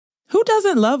Who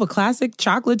doesn't love a classic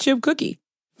chocolate chip cookie?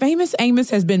 Famous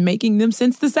Amos has been making them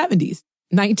since the 70s,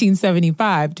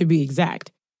 1975 to be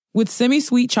exact. With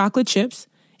semi-sweet chocolate chips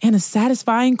and a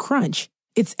satisfying crunch,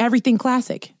 it's everything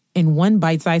classic in one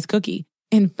bite-sized cookie,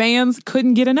 and fans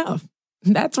couldn't get enough.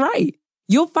 That's right.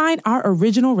 You'll find our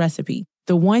original recipe,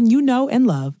 the one you know and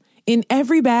love, in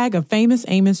every bag of Famous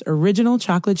Amos original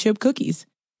chocolate chip cookies.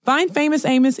 Find Famous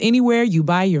Amos anywhere you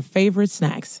buy your favorite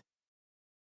snacks.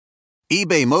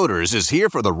 eBay Motors is here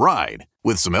for the ride.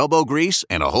 With some elbow grease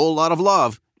and a whole lot of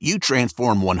love, you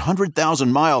transform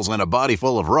 100,000 miles and a body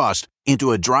full of rust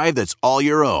into a drive that's all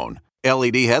your own.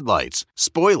 LED headlights,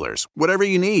 spoilers, whatever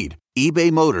you need,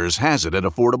 eBay Motors has it at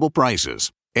affordable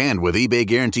prices. And with eBay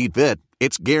Guaranteed Fit,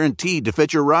 it's guaranteed to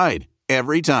fit your ride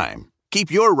every time. Keep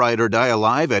your ride or die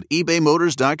alive at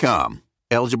ebaymotors.com.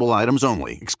 Eligible items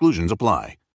only. Exclusions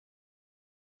apply.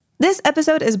 This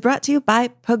episode is brought to you by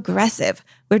Progressive,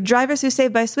 where drivers who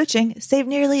save by switching save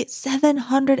nearly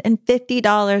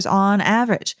 $750 on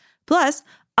average. Plus,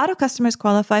 auto customers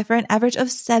qualify for an average of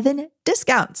 7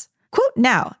 discounts. Quote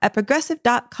now at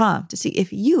Progressive.com to see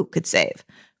if you could save.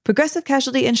 Progressive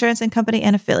Casualty Insurance and Company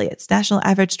and Affiliates. National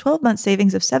average 12-month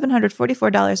savings of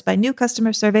 $744 by new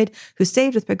customers surveyed who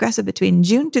saved with Progressive between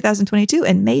June 2022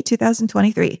 and May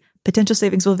 2023. Potential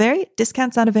savings will vary.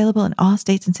 Discounts not available in all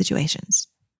states and situations.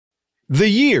 The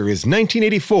year is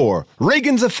 1984.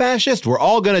 Reagan's a fascist. We're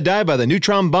all going to die by the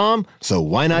neutron bomb. So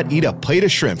why not eat a plate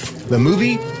of shrimp? The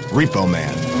movie, Repo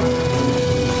Man.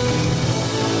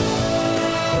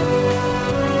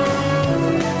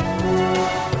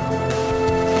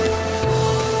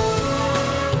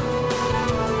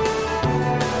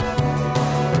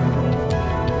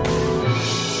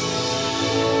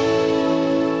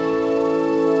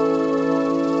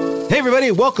 Hey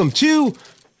everybody, welcome to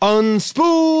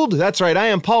Unspooled. That's right, I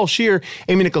am Paul Scheer.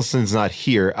 Amy Nicholson's not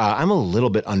here. I'm a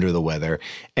little bit under the weather,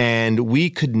 and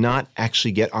we could not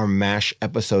actually get our MASH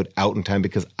episode out in time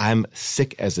because I'm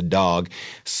sick as a dog.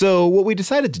 So what we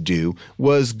decided to do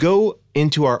was go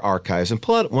into our archives and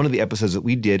pull out one of the episodes that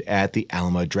we did at the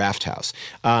Alamo Drafthouse.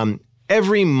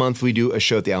 Every month we do a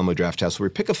show at the Alamo Drafthouse where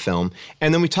we pick a film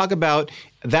and then we talk about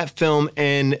that film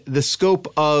and the scope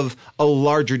of a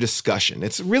larger discussion.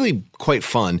 It's really quite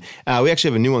fun. We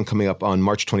actually have a new one coming up on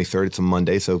March 23rd. It's a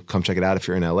Monday, so come check it out if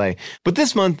you're in LA. But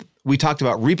this month we talked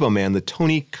about Repo Man, the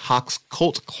Tony Cox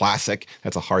cult classic.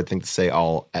 That's a hard thing to say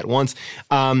all at once.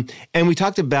 And we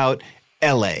talked about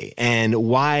LA and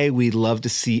why we love to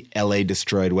see LA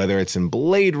destroyed, whether it's in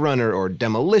Blade Runner or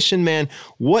Demolition Man.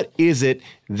 What is it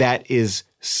that is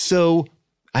so,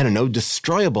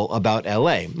 destroyable about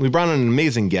LA? We brought on an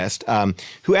amazing guest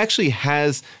who actually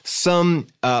has some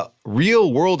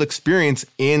real world experience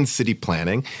in city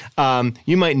planning.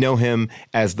 You might know him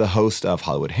as the host of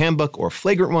Hollywood Handbook or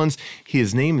Flagrant Ones.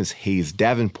 His name is Hayes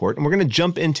Davenport, and we're going to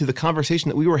jump into the conversation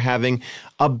that we were having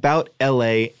about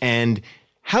LA and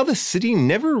how the city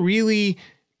never really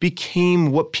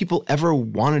became what people ever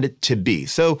wanted it to be.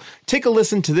 So take a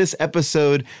listen to this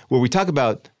episode where we talk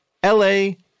about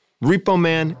LA, Repo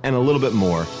Man, and a little bit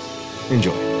more.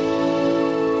 Enjoy.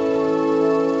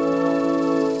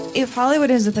 If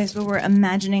Hollywood is the place where we're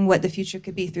imagining what the future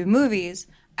could be through movies,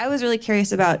 I was really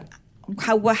curious about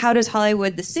how does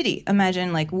Hollywood, the city,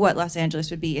 imagine like what Los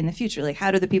Angeles would be in the future? Like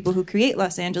how do the people who create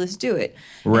Los Angeles do it?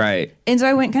 Right. And so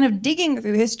I went kind of digging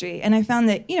through history, and I found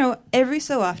that, every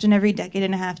so often, every decade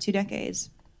and a half, 2 decades,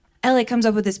 LA comes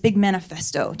up with this big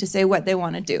manifesto to say what they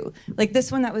want to do. Like this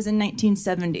one that was in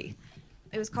 1970.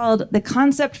 It was called The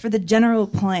Concept for the General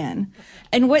Plan.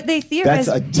 And what they theorized...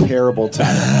 That's a terrible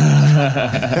title.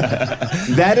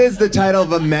 That is the title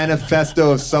of a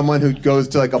manifesto of someone who goes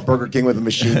to like a Burger King with a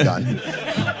machine gun.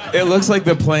 It looks like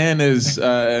the plan is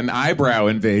an eyebrow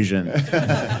invasion.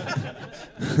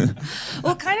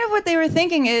 Well, kind of what they were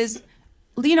thinking is,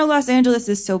 Los Angeles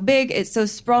is so big, it's so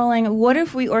sprawling. What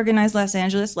if we organize Los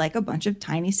Angeles like a bunch of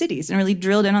tiny cities and really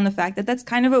drilled in on the fact that that's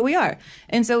kind of what we are?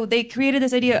 And so they created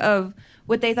this idea of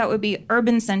what they thought would be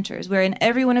urban centers, where in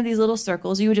every one of these little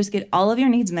circles, you would just get all of your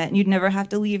needs met and you'd never have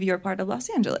to leave your part of Los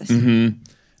Angeles. Mm-hmm.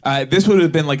 This would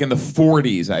have been like in the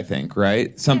 40s, I think,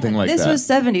 right? Something like that. This was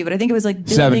 70, but I think it was like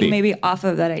building maybe off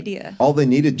of that idea. All they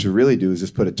needed to really do is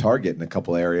just put a Target in a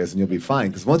couple areas and you'll be fine.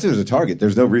 Because once there's a Target,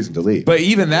 there's no reason to leave. But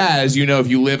even that, as you know, if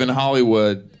you live in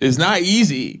Hollywood, is not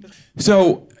easy.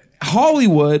 So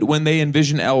Hollywood, when they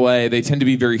envision LA, they tend to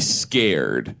be very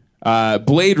scared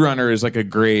Blade Runner is like a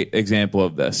great example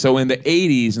of this. So in the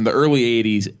 80s, in the early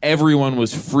 80s, everyone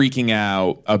was freaking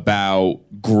out about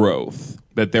growth.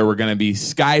 That there were going to be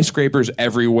skyscrapers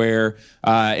everywhere.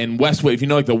 In Westwood, if you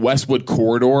know like the Westwood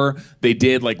corridor, they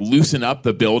did like loosen up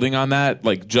the building on that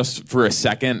like just for a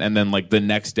second, and then like the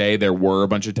next day there were a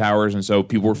bunch of towers, and so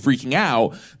people were freaking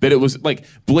out that it was like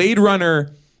Blade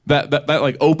Runner. That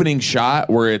like opening shot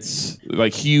where it's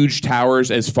like huge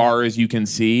towers as far as you can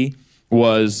see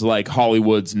was like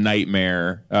Hollywood's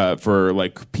nightmare for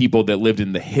like people that lived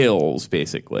in the hills,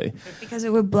 basically. Because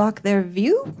it would block their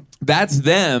view? That's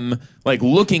them like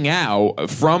looking out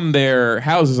from their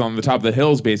houses on the top of the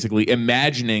hills, basically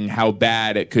imagining how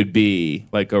bad it could be.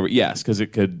 Like, yes, because it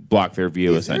could block their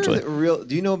view, essentially.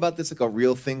 Do you know about this? Like a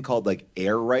real thing called like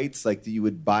air rights? Like you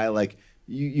would buy like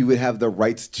you would have the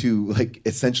rights to like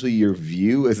essentially your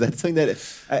view. Is that something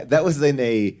that was in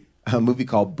a movie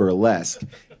called Burlesque,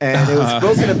 and it was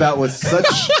spoken about with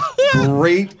such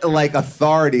great like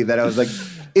authority that I was like,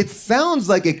 it sounds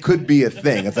like it could be a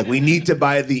thing. It's like we need to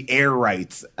buy the air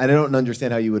rights, and I don't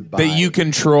understand how you would buy that you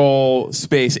control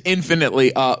space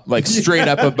infinitely up, like straight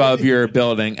up above your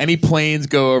building. Any planes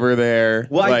go over there.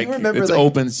 Well, like, I remember it's like,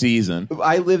 open season.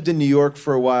 I lived in New York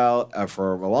for a while,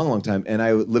 for a long, long time, and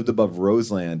I lived above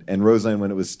Roseland. And Roseland,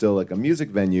 when it was still like a music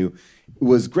venue,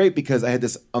 was great because I had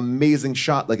this amazing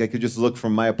shot. Like I could just look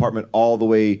from my apartment all the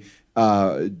way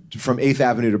from 8th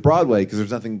Avenue to Broadway because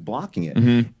there's nothing blocking it.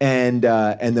 Mm-hmm. And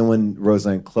then when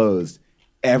Roseland closed,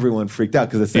 everyone freaked out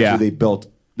because essentially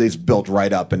they just built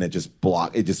right up and it just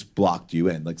blocked you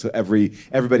in. Like so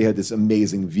everybody had this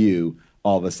amazing view.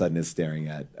 All of a sudden is staring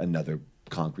at another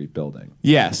concrete building.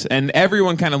 Yes, and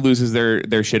everyone kind of loses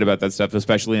their shit about that stuff,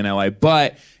 especially in LA.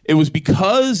 But it was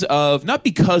not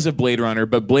because of Blade Runner,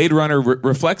 but Blade Runner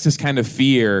reflects this kind of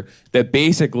fear that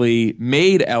basically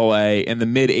made LA in the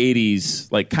mid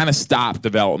 80s like kind of stop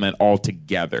development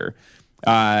altogether.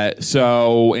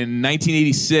 So in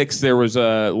 1986, there was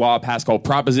a law passed called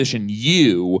Proposition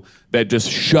U that just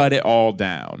shut it all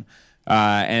down.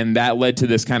 And that led to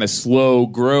this kind of slow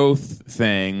growth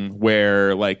thing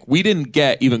where like we didn't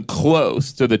get even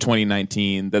close to the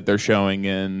 2019 that they're showing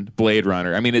in Blade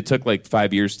Runner. I mean, it took like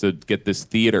 5 years to get this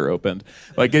theater opened.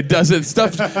 Like it doesn't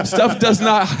stuff does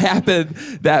not happen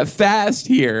that fast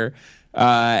here.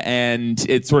 And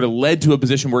it sort of led to a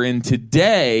position we're in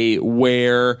today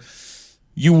where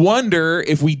you wonder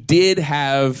if we did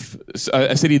have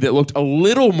a city that looked a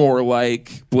little more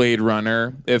like Blade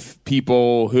Runner, if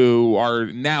people who are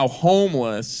now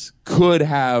homeless could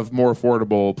have more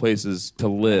affordable places to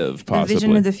live, possibly. A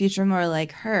vision of the future more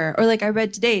like Her. Or like I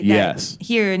read today that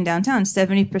here in downtown,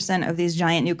 70% of these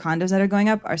giant new condos that are going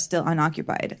up are still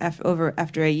unoccupied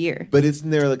after a year. But isn't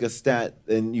there like a stat,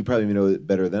 and you probably know it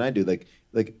better than I do,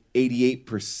 like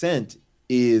 88%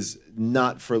 is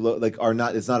not for it's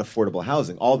not affordable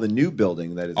housing. All the new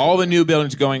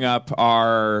buildings going up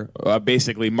are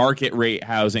basically market rate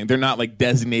housing. They're not like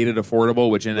designated affordable,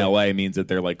 which in LA means that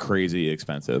they're like crazy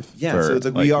expensive. Yeah, so it's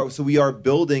like we are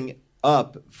building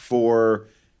up for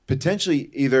potentially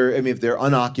if they're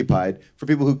unoccupied for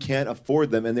people who can't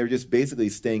afford them and they're just basically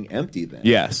staying empty then.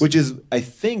 Yes. Which is I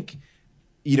think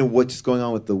what's going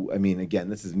on with again,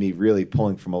 this is me really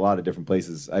pulling from a lot of different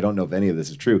places. I don't know if any of this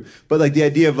is true, but like the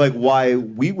idea of like why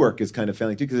WeWork is kind of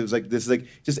failing too, because it was like this is like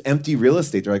just empty real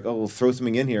estate. They're like, oh, we'll throw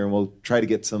something in here and we'll try to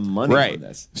get some money from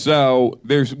this. So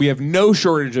we have no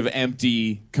shortage of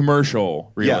empty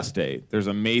commercial real estate. There's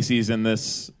a Macy's in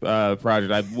this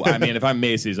project. I mean, if I'm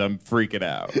Macy's, I'm freaking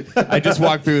out. I just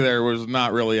walked through there. Was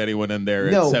not really anyone in there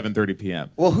at 7:30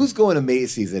 p.m. Well, who's going to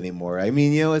Macy's anymore? I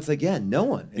mean, it's like, no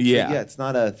one. It's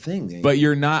not a thing. But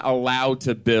you're not allowed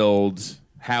to build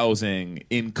housing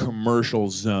in commercial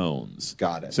zones.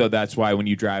 Got it. So that's why when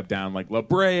you drive down like La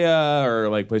Brea or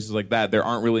like places like that, there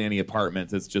aren't really any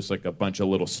apartments. It's just like a bunch of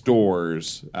little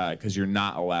stores because you're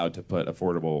not allowed to put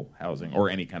affordable housing or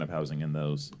any kind of housing in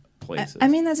those places. I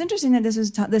mean, that's interesting that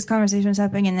this conversation was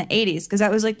happening in the 80s because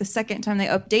that was like the second time they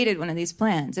updated one of these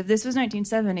plans. If this was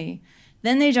 1970,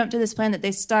 then they jumped to this plan that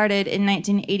they started in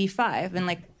 1985 and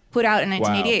like put out in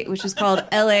 1988, which was called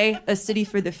LA, A City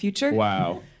for the Future.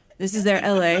 Wow. This is their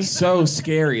LA. So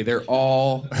scary. They're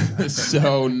all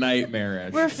so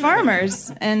nightmarish. We're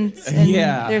farmers, and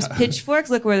there's pitchforks.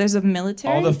 Look where there's a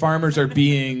military. All the farmers are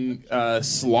being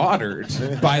slaughtered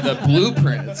by the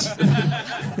blueprints.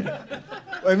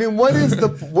 I mean, what is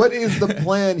the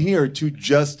plan here to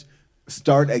just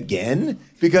start again?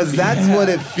 Because that's what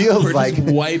it feels We're like.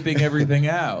 Just wiping everything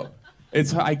out.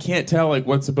 I can't tell like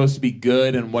what's supposed to be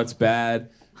good and what's bad.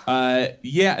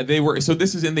 They were. So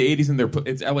this is in the 80s, and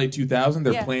it's LA 2000.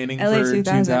 They're planning LA for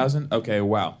 2000. 2000. Okay,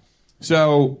 wow.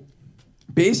 So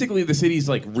basically the city's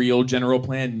like real general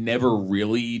plan never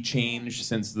really changed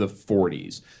since the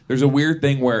 40s. There's a weird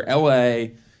thing where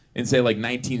LA in say like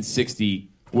 1960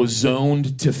 was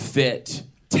zoned to fit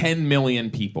 10 million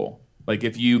people. Like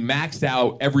if you maxed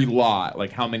out every lot,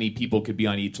 like how many people could be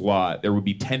on each lot, there would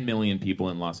be 10 million people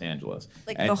in Los Angeles.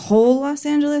 Like the whole Los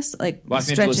Angeles? Like Los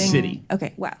stretching... Angeles City.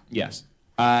 Okay, wow. Yes.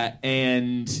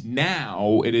 And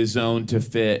now it is zoned to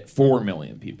fit 4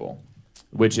 million people,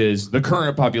 which is the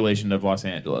current population of Los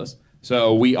Angeles.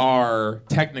 So we are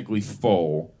technically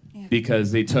full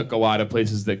because they took a lot of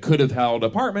places that could have held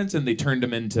apartments and they turned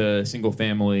them into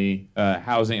single-family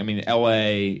housing. I mean,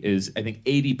 LA is, I think,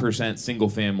 80%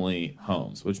 single-family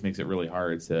homes, which makes it really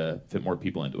hard to fit more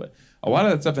people into it. A lot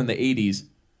of that stuff in the 80s,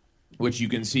 which you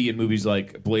can see in movies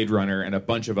like Blade Runner and a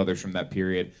bunch of others from that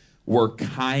period, were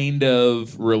kind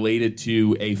of related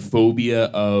to a phobia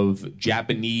of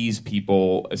Japanese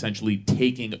people essentially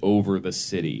taking over the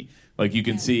city. Like you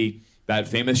can see that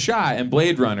famous shot in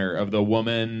Blade Runner of the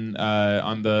woman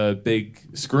on the big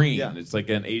screen. Yeah. It's like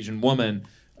an Asian woman.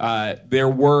 There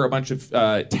were a bunch of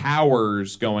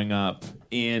towers going up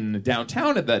in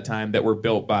downtown at that time that were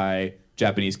built by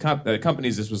Japanese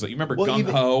companies. This was like, you remember Gung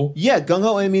Ho? Yeah, Gung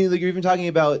Ho. I mean, like, you're even talking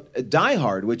about Die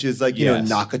Hard, which is like, you know,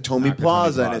 Nakatomi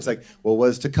Plaza. And it's like, well, what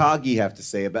does Takagi have to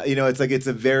say about, you know, it's like, it's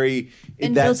a very...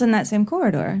 And built in that same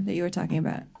corridor that you were talking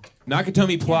about.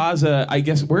 Nakatomi Plaza, I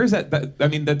guess, where is that? I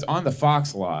mean, that's on the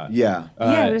Fox lot. Yeah.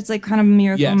 Yeah, but it's like kind of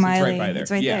Miracle Miley. It's right by there.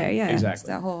 It's right there, yeah. Exactly. It's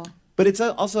that whole... But it's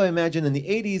also, I imagine, in the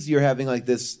 80s, you're having like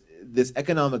this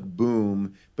economic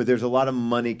boom, but there's a lot of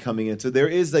money coming in. So there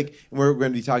is like, and we're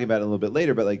going to be talking about it a little bit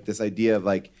later, but like this idea of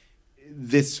like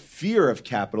this fear of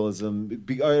capitalism,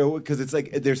 because it's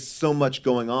like there's so much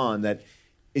going on that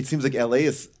it seems like LA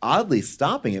is oddly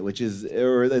stopping it, which is,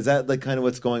 or is that like kind of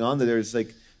what's going on? That there's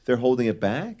like, they're holding it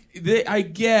back? I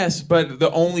guess, but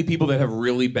the only people that have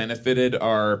really benefited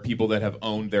are people that have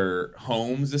owned their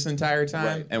homes this entire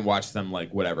time and watched them,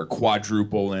 like, whatever,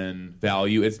 quadruple in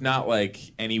value. It's not like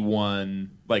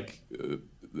anyone, like,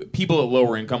 people at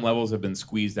lower income levels have been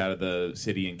squeezed out of the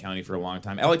city and county for a long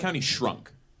time. LA County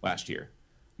shrunk last year.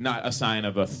 Not a sign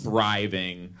of a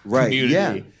thriving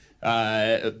community.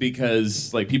 Yeah.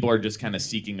 Because, like, people are just kind of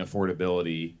seeking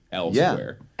affordability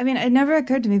elsewhere. Yeah. I mean, it never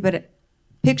occurred to me, but...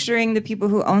 picturing the people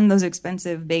who own those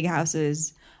expensive big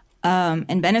houses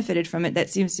and benefited from it, that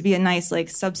seems to be a nice like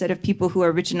subset of people who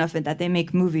are rich enough that they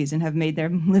make movies and have made their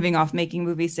living off making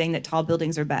movies saying that tall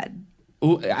buildings are bad.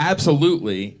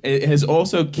 Absolutely. It has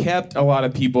also kept a lot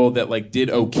of people that like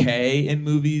did okay in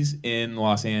movies in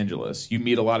Los Angeles. You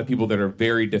meet a lot of people that are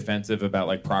very defensive about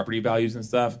like property values and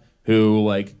stuff, who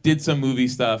like did some movie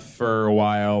stuff for a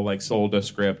while, like sold a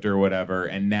script or whatever,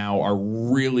 and now are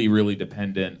really, really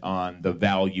dependent on the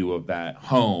value of that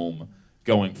home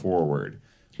going forward.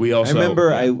 We also, I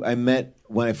remember I met,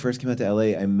 when I first came out to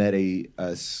LA, I met a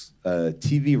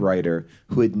TV writer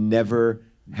who had never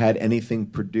had anything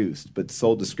produced, but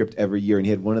sold a script every year, and he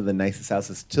had one of the nicest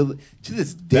houses to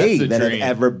this day that I've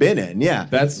ever been in. Yeah,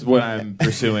 that's what I'm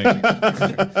pursuing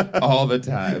all the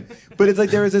time. But it's like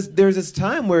there was this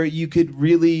time where you could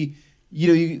really,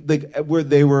 where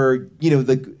they were,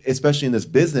 like especially in this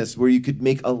business where you could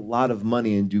make a lot of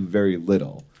money and do very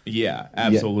little. Yeah,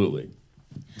 absolutely.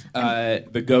 Yeah.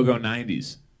 The Go-Go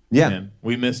 90s. Yeah, man,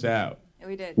 we missed out.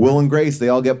 We did. Will and Grace, they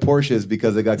all get Porsches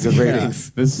because they got good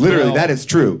ratings. Literally, that is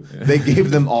true. Yeah. They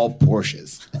gave them all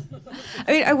Porsches.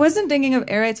 I mean, I wasn't thinking of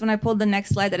air rights when I pulled the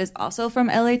next slide that is also from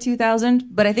LA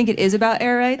 2000, but I think it is about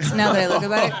air rights now that I look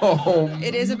about it.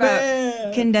 It is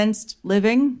about condensed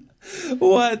living.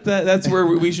 What? That's where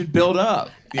we should build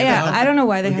up. Yeah, I don't know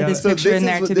why they had this picture in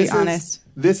there, to be honest.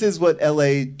 This is what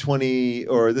LA 20,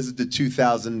 or this is the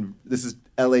 2000, this is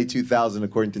LA 2000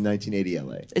 according to 1980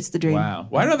 LA. It's the dream. Wow.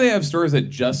 Why don't they have stores that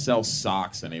just sell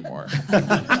socks anymore?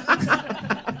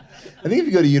 I think if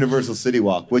you go to Universal City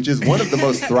Walk, which is one of the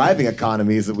most thriving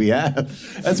economies that we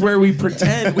have. That's where we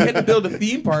pretend. We had to build a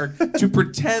theme park to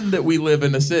pretend that we live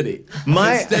in a city.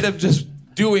 Instead of just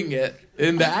doing it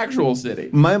in the actual city.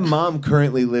 My mom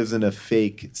currently lives in a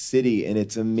fake city, and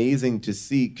it's amazing to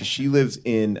see because she lives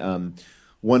in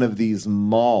one of these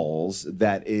malls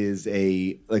that is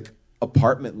a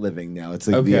apartment living now. It's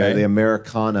like the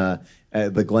Americana,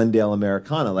 the Glendale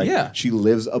Americana. Like she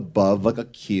lives above like a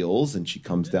Keels, and she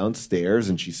comes downstairs,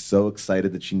 and she's so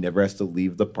excited that she never has to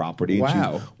leave the property. Wow.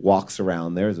 And she walks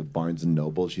around there. There's a Barnes and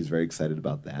Noble. She's very excited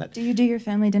about that. Do you do your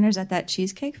family dinners at that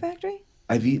Cheesecake Factory?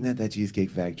 I've eaten at that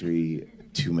Cheesecake Factory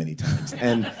too many times.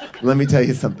 And let me tell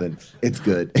you something. It's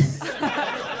good.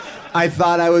 I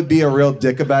thought I would be a real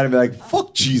dick about it and be like,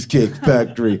 fuck Cheesecake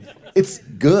Factory. It's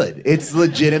good. It's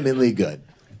legitimately good.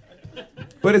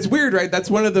 But it's weird, right? That's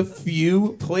one of the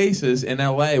few places in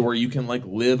LA where you can like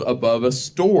live above a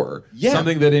store. Yeah.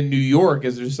 Something that in New York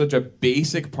is just such a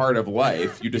basic part of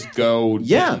life. You just go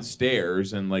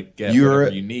downstairs and like get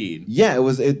whatever you need. Yeah,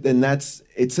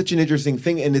 it's such an interesting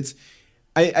thing, and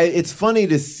it's funny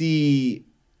to see.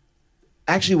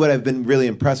 Actually, what I've been really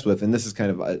impressed with, and this is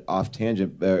kind of off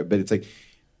tangent, but it's like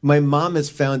my mom has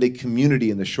found a community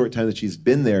in the short time that she's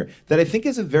been there that I think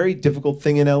is a very difficult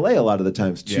thing in LA a lot of the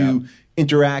times to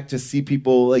interact, to see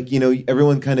people. Like,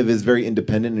 everyone kind of is very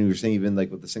independent, and you were saying even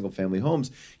like with the single family homes,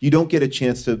 you don't get a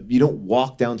chance to, you don't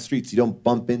walk down streets, you don't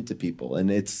bump into people.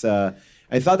 And it's, I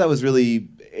thought that was really,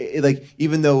 like,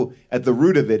 even though at the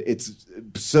root of it, it's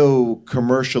so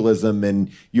commercialism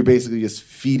and you're basically just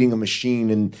feeding a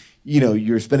machine and,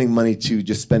 you're spending money to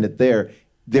just spend it there.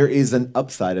 There is an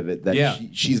upside of it that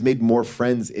she's made more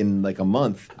friends in like a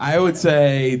month. I would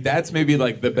say that's maybe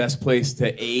like the best place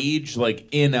to age, like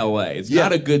in LA. It's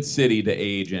not a good city to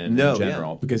age in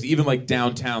general, because even like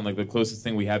downtown, like the closest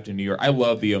thing we have to New York. I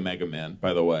love the Omega Man,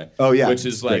 by the way. Oh yeah, which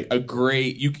is like a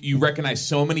great. You recognize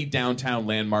so many downtown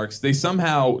landmarks. They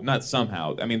not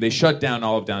somehow. I mean, they shut down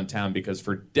all of downtown because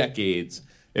for decades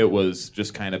it was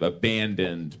just kind of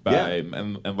abandoned by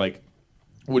and like.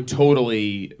 Would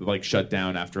totally like shut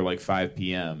down after like 5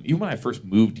 p.m. Even when I first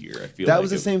moved here, I feel that was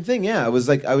the same thing. Yeah, I was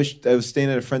staying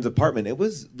at a friend's apartment. It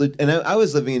was, and I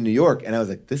was living in New York, and I was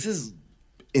like, this is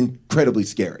incredibly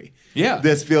scary. Yeah,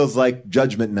 this feels like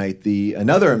Judgment Night,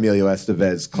 another Emilio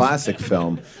Estevez classic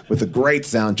film with a great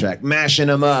soundtrack, mashing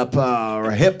them up,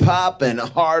 hip hop and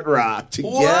hard rock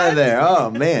together. What? Oh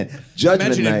man,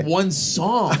 Judgment Imagine Night. in one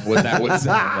song what that would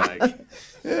sound like.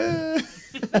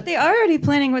 But they are already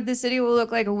planning what the city will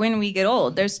look like when we get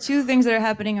old. There's two things that are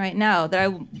happening right now that I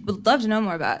would love to know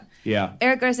more about. Yeah.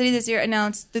 Eric Garcetti this year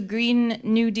announced the Green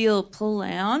New Deal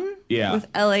plan with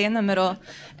LA in the middle.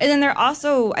 And then they're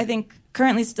also, I think,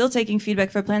 currently still taking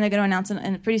feedback for a plan they're going to announce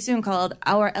and pretty soon called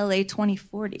Our LA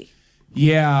 2040.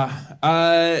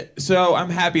 Yeah. So I'm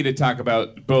happy to talk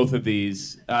about both of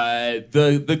these.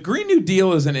 The Green New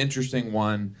Deal is an interesting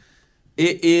one.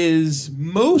 It is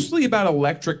mostly about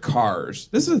electric cars.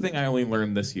 This is a thing I only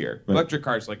learned this year. Right. Electric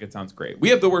cars, like, it sounds great. We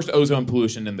have the worst ozone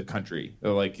pollution in the country.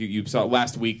 Like, you saw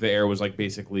last week, the air was, like,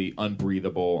 basically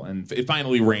unbreathable, and it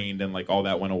finally rained, and, like, all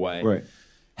that went away. Right.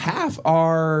 Half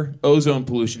our ozone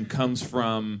pollution comes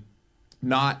from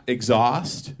not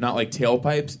exhaust, not, like,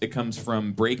 tailpipes. It comes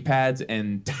from brake pads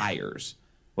and tires.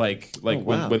 When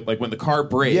the car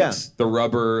brakes, the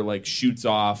rubber, like, shoots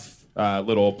off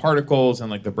little particles, and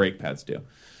like the brake pads do.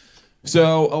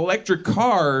 So electric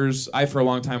cars, I for a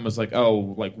long time was like,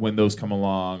 oh, like when those come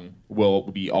along,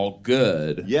 will be all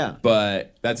good. Yeah,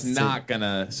 but that's not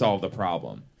gonna solve the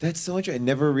problem. That's so interesting. I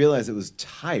never realized it was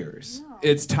tires. No.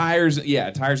 It's tires,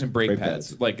 tires and brake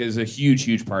pads. Like, is a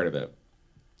huge part of it.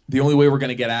 The only way we're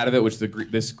gonna get out of it, which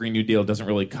this Green New Deal doesn't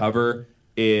really cover,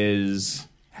 is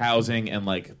housing and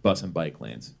like bus and bike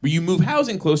lanes. When you move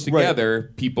housing close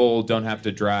together, people don't have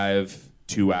to drive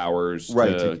 2 hours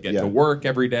to get to work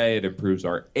every day. It improves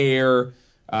our air,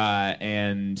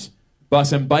 and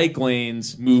bus and bike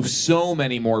lanes move so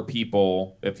many more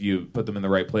people if you put them in the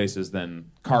right places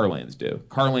than car lanes do.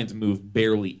 Car lanes move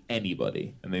barely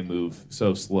anybody, and they move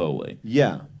so slowly.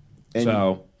 Yeah.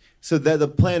 And so that the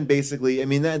plan basically, I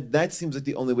mean, that seems like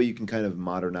the only way you can kind of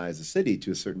modernize a city to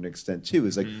a certain extent too,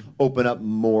 is like open up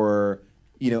more,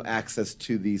 access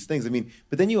to these things. I mean,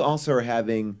 but then you also are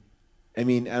having, I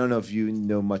mean, I don't know if you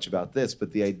know much about this,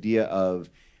 but the idea of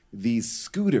these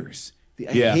scooters.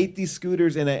 I hate these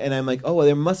scooters, and I'm like, oh, well,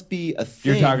 there must be a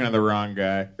thing. You're talking to the wrong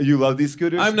guy. You love these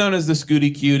scooters? I'm known as the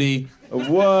Scooty Cutie.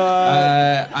 What?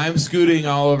 I'm scooting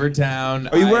all over town.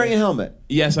 Are you wearing a helmet?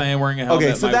 Yes, I am wearing a helmet.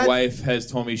 Okay, so my wife has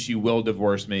told me she will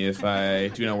divorce me if I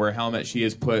do not wear a helmet. She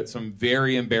has put some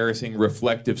very embarrassing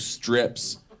reflective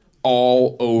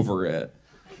all over it.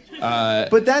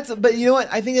 But you know what?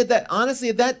 I think that honestly,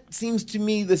 that seems to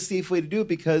me the safe way to do it,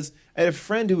 because I had a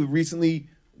friend who recently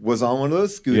was on one of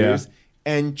those scooters,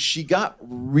 and she got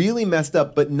really messed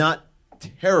up, but not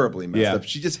terribly messed up.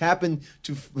 She just happened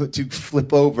to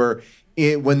flip over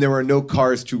when there were no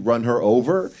cars to run her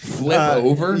over. Flip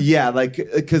over? Yeah, like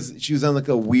because she was on like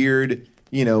a weird,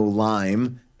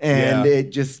 lime, and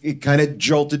it kind of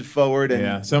jolted forward.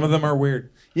 And some of them are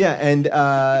weird. Yeah, and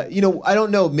I don't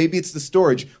know. Maybe it's the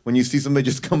storage when you see somebody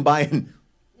just come by and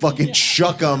fucking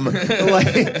chuck them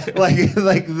like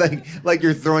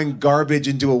you're throwing garbage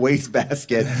into a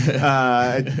wastebasket.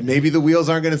 Maybe the wheels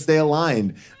aren't going to stay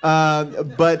aligned. I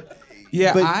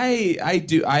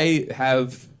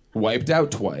have wiped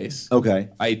out twice. Okay.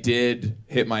 I did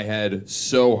hit my head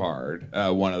so hard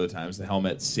one of the times. The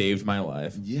helmet saved my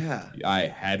life. Yeah. I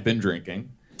had been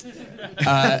drinking.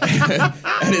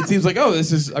 And it seems like,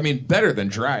 this is, better than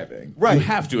driving. Right. You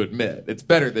have to admit, it's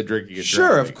better than drinking and Sure,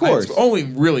 driving. of course. It's only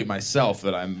really myself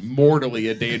that I'm mortally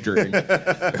endangering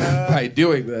by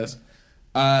doing this.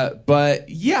 But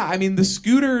yeah, the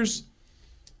scooters,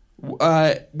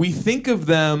 we think of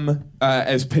them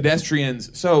as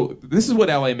pedestrians. So this is what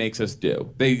LA makes us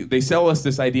do. They sell us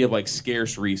this idea of like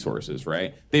scarce resources,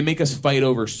 right? They make us fight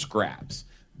over scraps.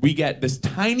 We get this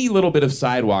tiny little bit of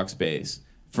sidewalk space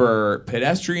for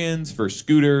pedestrians, for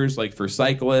scooters, like for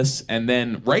cyclists, and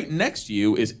then right next to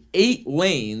you is 8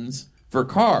 lanes for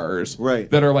cars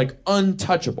that are like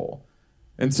untouchable.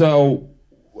 And so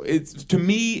to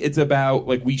me it's about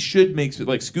like we should make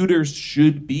like scooters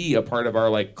should be a part of our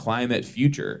like climate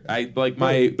future.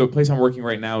 The place I'm working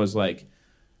right now is like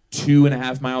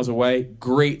 2.5 miles away.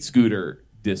 Great scooter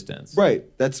distance. Right.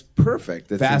 That's perfect.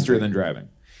 That's faster than driving.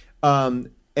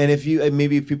 And if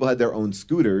people had their own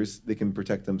scooters, they can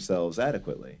protect themselves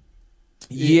adequately.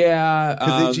 Yeah.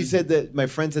 Because she said that, my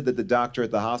friend said that the doctor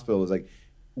at the hospital was like,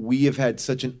 we have had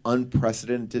such an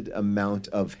unprecedented amount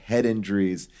of head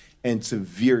injuries and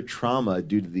severe trauma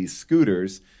due to these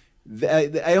scooters.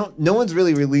 No one's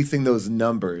really releasing those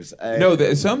numbers.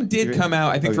 Some did come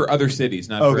out, I think, for other cities,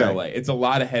 not for LA. It's a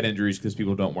lot of head injuries because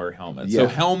people don't wear helmets. Yeah. So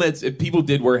helmets, if people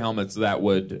did wear helmets, that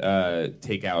would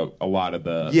take out a lot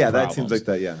the Yeah, problems. that seems like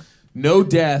that, yeah. No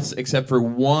deaths except for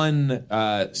one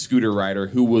scooter rider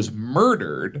who was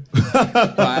murdered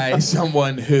by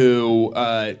someone who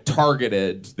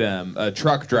targeted them, a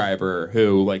truck driver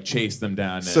who like chased them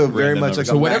down. So very much like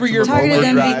so whatever your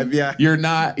Targeted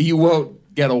drive, you won't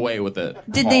get away with it.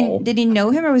 Did he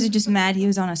know him, or was he just mad he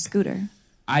was on a scooter?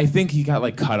 I think he got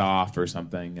like cut off or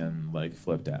something and like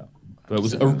flipped out. But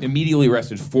was immediately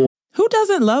arrested for. Who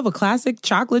doesn't love a classic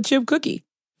chocolate chip cookie?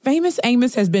 Famous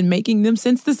Amos has been making them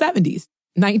since the 70s,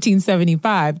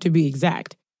 1975 to be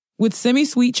exact. With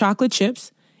semi-sweet chocolate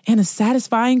chips and a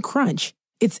satisfying crunch,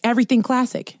 it's everything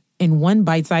classic in one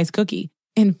bite-sized cookie.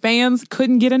 And fans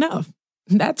couldn't get enough.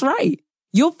 That's right.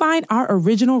 You'll find our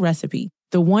original recipe,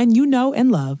 the one you know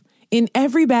and love, in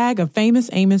every bag of Famous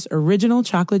Amos original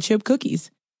chocolate chip cookies.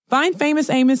 Find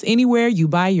Famous Amos anywhere you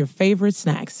buy your favorite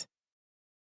snacks.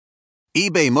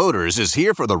 eBay Motors is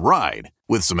here for the ride.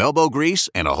 With some elbow grease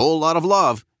and a whole lot of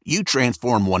love, you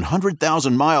transform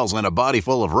 100,000 miles and a body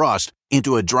full of rust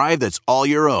into a drive that's all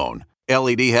your own.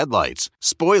 LED headlights,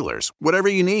 spoilers, whatever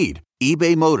you need,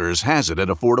 eBay Motors has it at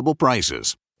affordable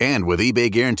prices. And with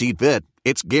eBay Guaranteed Fit,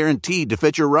 it's guaranteed to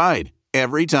fit your ride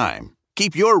every time.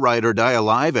 Keep your ride or die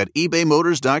alive at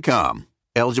ebaymotors.com.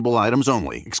 Eligible items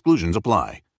only. Exclusions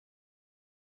apply.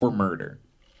 For murder.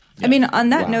 Yeah. On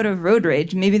that note of road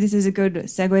rage, maybe this is a good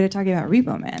segue to talking about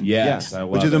Repo Man. Yes,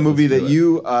 which is a movie that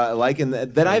you like, and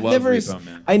that I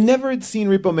never had seen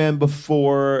Repo Man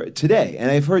before today, and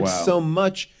I've heard so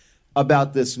much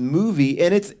about this movie,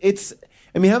 and it's.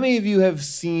 How many of you have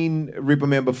seen Repo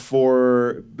Man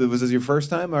before? Was this your first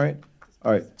time? All right.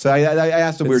 So I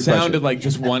asked a weird question. It sounded like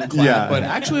just one clap, but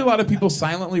actually a lot of people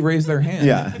silently raised their hand.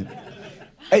 Yeah,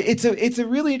 it's a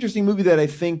really interesting movie that I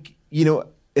think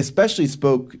especially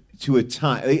spoke to a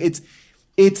time. It's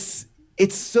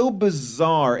so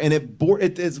bizarre, and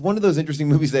it's one of those interesting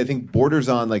movies that I think borders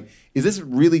on like, is this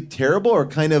really terrible or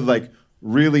kind of like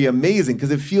really amazing?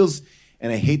 Because it feels,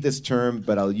 and I hate this term,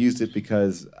 but I'll use it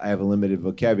because I have a limited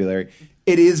vocabulary.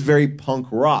 It is very punk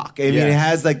rock. It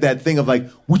has like that thing of like,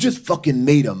 we just fucking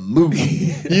made a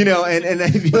movie, and I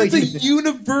feel like it's a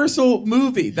universal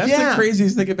movie. That's the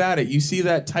craziest thing about it. You see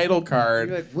that title card,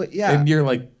 you're like, what? Yeah, and you're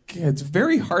like, it's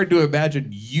very hard to imagine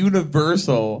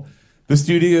Universal, the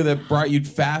studio that brought you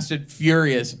Fast and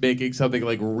Furious, making something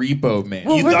like Repo Man.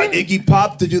 Well, you got Iggy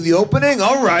Pop to do the opening?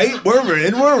 All right, we're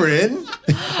in. Well,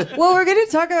 we're going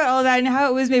to talk about all that and how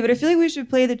it was made, but I feel like we should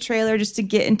play the trailer just to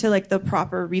get into like the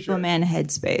proper Repo Man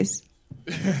headspace.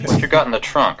 What you got in the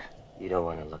trunk? You don't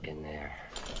want to look in there.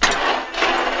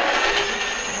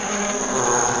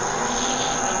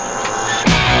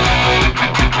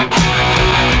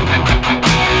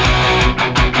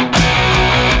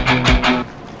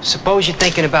 Suppose you're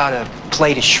thinking about a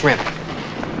plate of shrimp.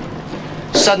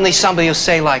 Suddenly somebody will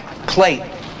say like plate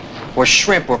or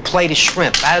shrimp or plate of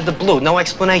shrimp out of the blue, no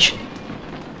explanation.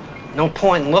 No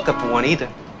point in looking for one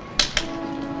either.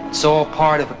 It's all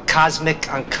part of a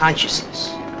cosmic unconsciousness.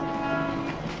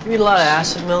 You read a lot of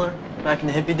Acid, Miller, back in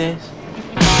the hippie days?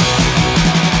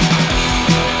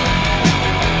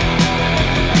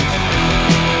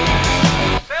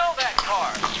 Sell that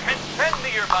car and send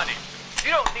me your money.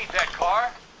 You don't need that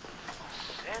car.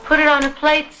 Send Put it on a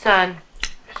plate, son.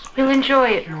 We'll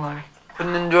enjoy it more.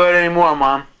 Couldn't enjoy it anymore,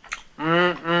 Mom.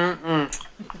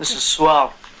 This is swell.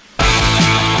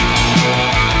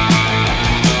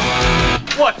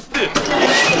 What's this?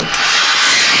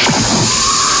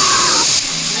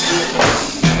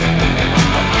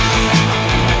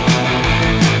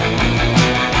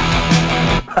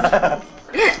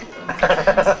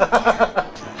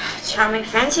 Charming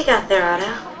friends you got there,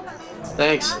 Otto.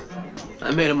 Thanks. I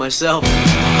made it myself.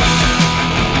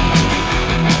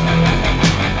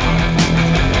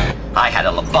 I had a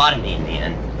lobotomy in the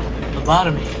end.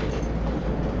 Lobotomy?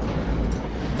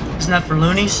 Isn't that for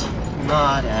loonies?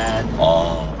 Not at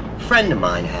all. A friend of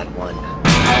mine had one.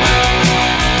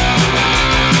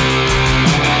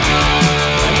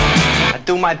 I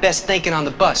do my best thinking on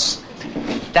the bus.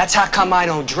 That's how come I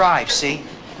don't drive, see?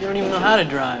 You don't even know how to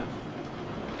drive.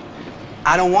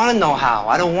 I don't want to know how.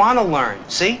 I don't want to learn,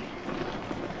 see?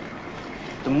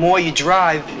 The more you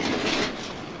drive,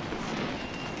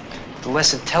 the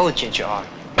less intelligent you are.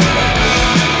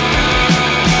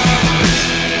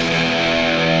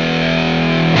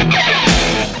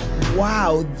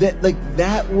 Wow,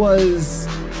 that was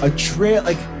a trail.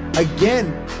 Like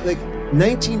again, like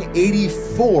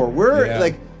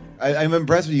 1984. I'm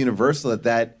impressed with Universal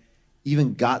that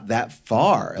even got that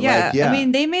far. Yeah, I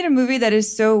mean, they made a movie that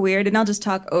is so weird, and I'll just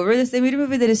talk over this. They made a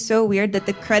movie that is so weird that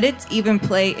the credits even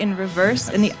play in reverse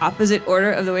in the opposite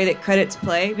order of the way that credits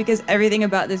play, because everything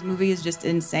about this movie is just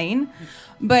insane.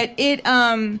 But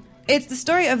it's the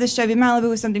story of the Chevy Malibu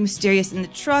with something mysterious in the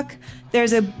truck.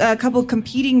 There's a couple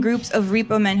competing groups of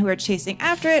repo men who are chasing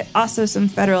after it, also some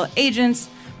federal agents.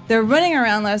 They're running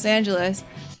around Los Angeles,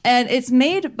 and it's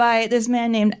made by this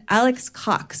man named Alex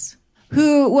Cox,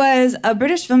 who was a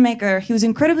British filmmaker. He was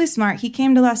incredibly smart. He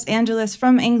came to Los Angeles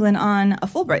from England on a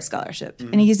Fulbright scholarship,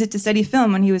 and he used it to study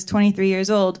film when he was 23 years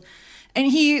old. And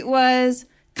he was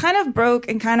kind of broke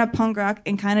and kind of punk rock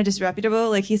and kind of disreputable.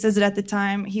 Like, he says that at the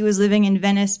time he was living in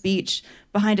Venice Beach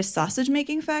behind a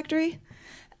sausage-making factory,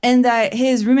 and that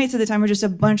his roommates at the time were just a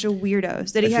bunch of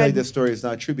weirdos. That I feel like this story is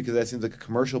not true, because that seems like a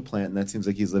commercial plant, and that seems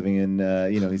like he's living in,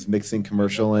 he's mixing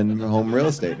commercial and home real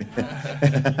estate.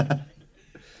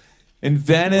 In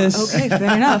Venice. Okay,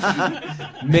 fair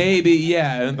enough. Maybe,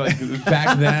 yeah. Like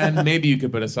back then, maybe you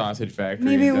could put a sausage factory.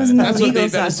 Maybe in it wasn't Venice. a legal That's what made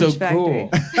Venice sausage so factory.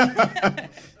 cool.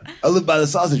 I live by the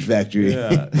sausage factory.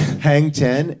 Yeah. Hang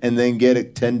 10 and then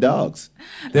get 10 dogs.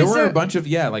 There were a bunch of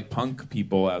punk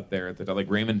people out there like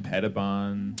Raymond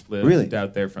Pettibon lived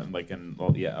out there from a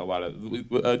lot of.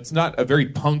 It's not a very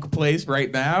punk place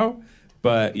right now,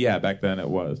 but yeah, back then it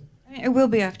was. It will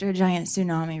be after a giant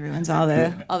tsunami ruins all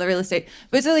the real estate.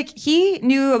 But so he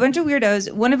knew a bunch of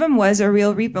weirdos. One of them was a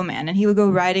real repo man, and he would go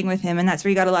riding with him, and that's where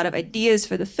he got a lot of ideas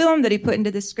for the film that he put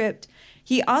into the script.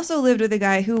 He also lived with a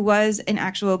guy who was an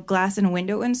actual glass and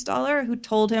window installer who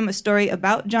told him a story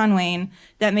about John Wayne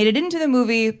that made it into the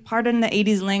movie, pardon the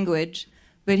 80s language,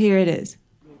 but here it is.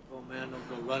 Repo Man don't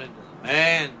go running to the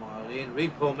man, Marlene.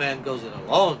 Repo Man goes it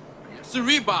alone. It's a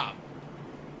rebob.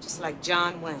 Just like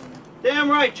John Wayne.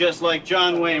 Damn right, just like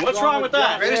John Wayne. What's wrong with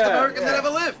that? Greatest American that ever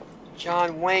lived.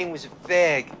 John Wayne was a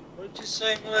fag. What did you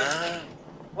say, Melissa?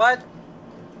 What?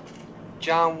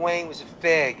 John Wayne was a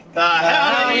fag. The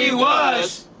hell he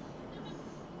was!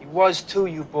 He was too,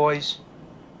 you boys.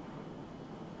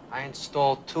 I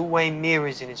installed 2-way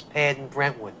mirrors in his pad in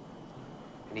Brentwood.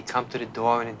 And he come to the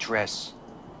door in a dress.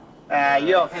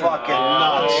 You're fucking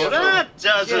nuts. That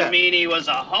doesn't mean he was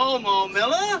a homo,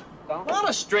 Miller. A lot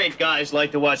of straight guys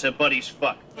like to watch their buddies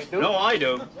fuck. No, I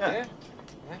do. Yeah.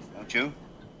 Don't you?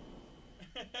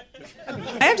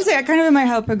 I have to say, I kind of admire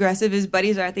how progressive his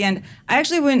buddies are at the end. I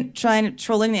actually went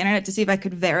trolling the internet to see if I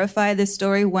could verify this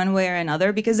story one way or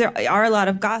another, because there are a lot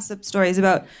of gossip stories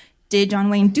about, did John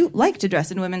Wayne like to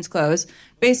dress in women's clothes?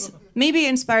 Maybe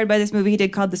inspired by this movie he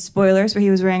did called The Spoilers, where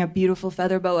he was wearing a beautiful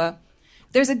feather boa.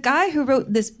 There's a guy who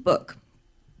wrote this book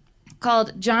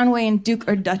called John Wayne, Duke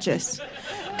or Duchess.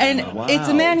 And it's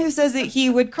a man who says that he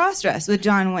would cross-dress with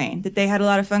John Wayne, that they had a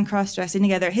lot of fun cross-dressing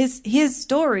together. His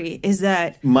story is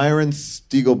that Myron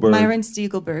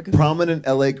Stiegelberg, prominent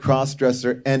LA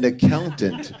cross-dresser and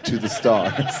accountant to the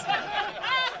stars.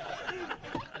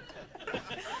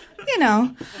 You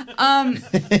know.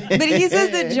 But he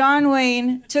says that John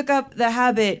Wayne took up the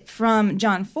habit from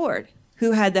John Ford,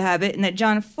 who had the habit, and that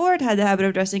John Ford had the habit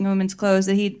of dressing in women's clothes,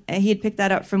 that he had picked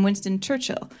that up from Winston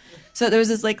Churchill. So there was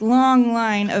this long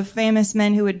line of famous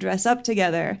men who would dress up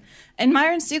together. And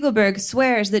Myron Stiegelberg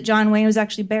swears that John Wayne was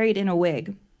actually buried in a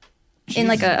wig,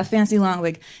 in a fancy long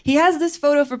wig. He has this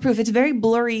photo for proof. It's very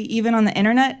blurry even on the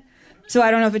internet. So I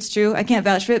don't know if it's true. I can't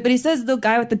vouch for it. But he says the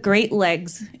guy with the great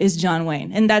legs is John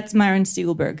Wayne. And that's Myron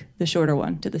Stiegelberg, the shorter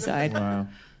one to the side. Wow.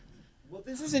 Well,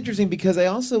 this is interesting because I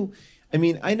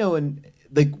know, and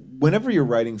like whenever you're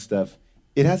writing stuff,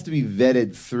 it has to be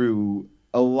vetted through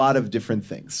a lot of different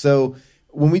things. So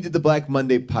when we did the Black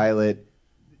Monday pilot,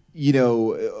 you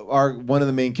know, one of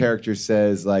the main characters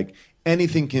says like,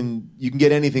 you can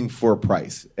get anything for a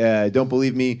price. Don't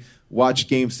believe me? Watch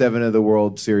Game 7 of the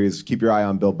World Series. Keep your eye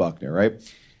on Bill Buckner, right?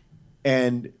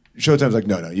 And Showtime's like,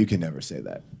 no, you can never say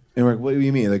that. And we're like, what do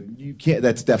you mean? Like, you can't.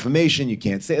 That's defamation. You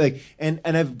can't say like. And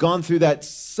I've gone through that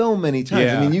so many times.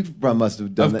 Yeah. I mean, you must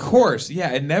have done that. Of course,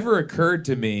 yeah. It never occurred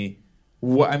to me.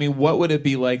 What would it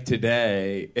be like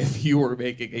today if you were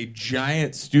making a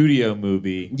giant studio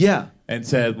movie? Yeah. And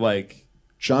said like,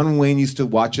 John Wayne used to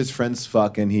watch his friends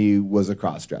fuck, and he was a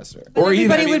cross-dresser. But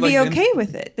everybody would be okay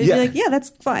with it. They'd be like, yeah,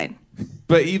 that's fine.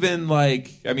 But even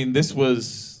like, I mean, this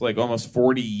was like almost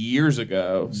 40 years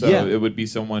ago, so it would be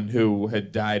someone who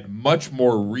had died much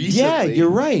more recently. Yeah, you're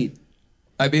right.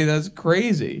 I mean, that's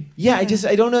crazy. Yeah,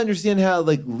 I don't understand how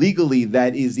like legally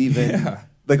that is even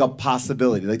like a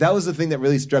possibility. Like that was the thing that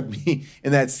really struck me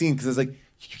in that scene because I was like,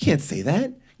 you can't say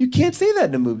that. You can't say that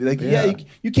in a movie. Like,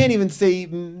 you can't even say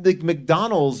like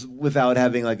McDonald's without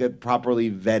having like it properly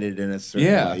vetted in a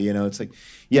certain way. You know, it's like,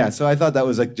 so I thought that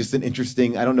was like just an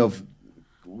interesting. I don't know if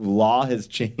law has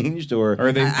changed or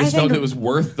they just felt it was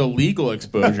worth the legal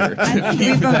exposure. I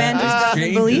think Repo Man just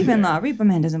doesn't believe in law. Repo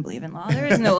Man doesn't believe in law. There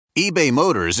is no. eBay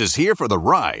Motors is here for the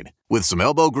ride. With some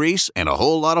elbow grease and a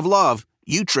whole lot of love,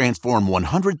 you transform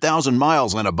 100,000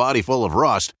 miles and a body full of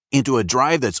rust into a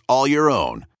drive that's all your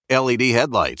own. LED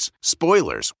headlights,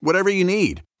 spoilers, whatever you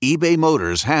need, eBay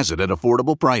Motors has it at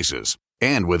affordable prices.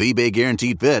 And with eBay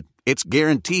Guaranteed Fit, it's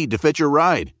guaranteed to fit your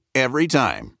ride every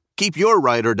time. Keep your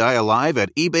ride or die alive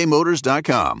at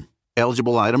ebaymotors.com.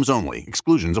 Eligible items only.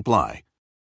 Exclusions apply.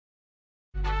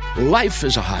 Life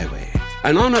is a highway,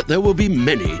 and on it there will be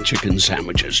many chicken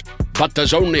sandwiches. But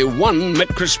there's only one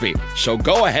McCrispy. So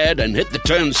go ahead and hit the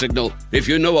turn signal if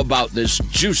you know about this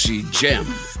juicy gem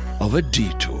of a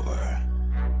detour.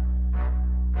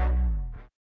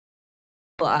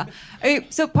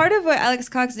 So part of what Alex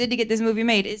Cox did to get this movie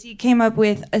made is he came up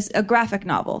with a graphic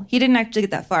novel. He didn't actually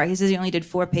get that far. He says he only did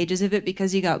 4 pages of it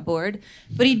because he got bored.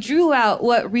 But he drew out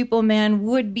what Repo Man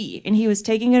would be, and he was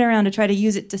taking it around to try to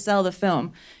use it to sell the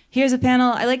film. Here's a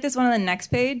panel. I like this one on the next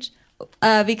page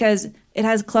because it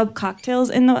has club cocktails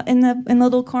in the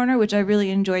little corner, which I really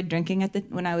enjoyed drinking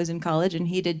when I was in college, and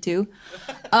he did too.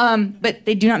 But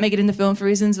they do not make it in the film for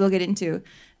reasons we'll get into.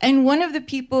 And one of the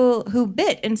people who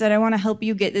bit and said, I want to help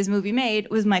you get this movie made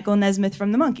was Michael Nesmith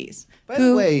from the Monkees. By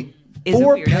the way,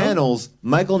 4 panels,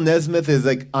 Michael Nesmith is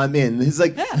like, I'm in. He's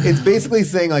like, it's basically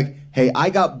saying like, hey, I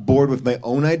got bored with my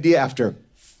own idea after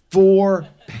 4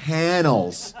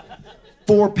 panels.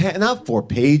 Not 4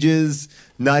 pages,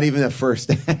 not even the first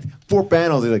act. 4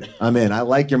 panels. He's like, I'm in. I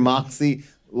like your moxie.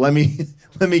 Let me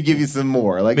give you some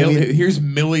more. Like, here's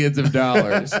millions of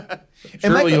dollars.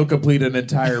 Surely you'll complete an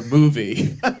entire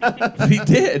movie. But he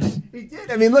did. He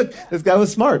did. I mean, look, this guy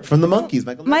was smart from the Monkees.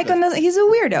 Michael, he's a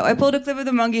weirdo. I pulled a clip of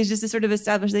the Monkees just to sort of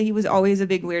establish that he was always a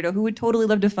big weirdo who would totally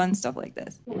love to fund stuff like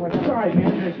this. Sorry,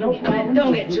 man. There's no problem.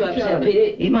 Don't get too upset,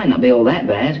 Pete. It might not be all that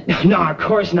bad. No, of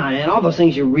course not. And all those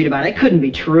things you read about, it couldn't be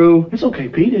true. It's okay,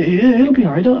 Pete. It'll be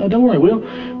all right. Don't worry.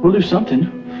 We'll do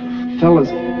something.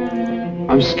 Fellas,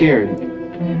 I'm scared.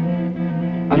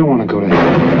 I don't want to go to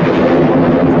hell.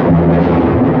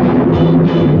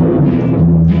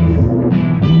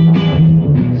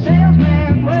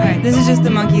 Alright, this is just the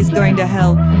Monkees going to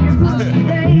hell.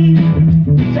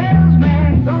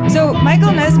 So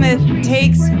Michael Nesmith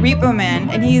takes Repo Man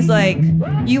and he's like,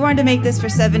 you wanted to make this for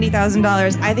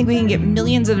 $70,000. I think we can get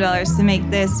millions of dollars to make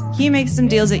this. He makes some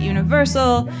deals at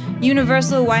Universal.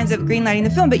 Universal winds up greenlighting the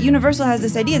film, but Universal has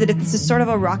this idea that it's sort of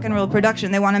a rock and roll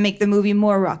production. They want to make the movie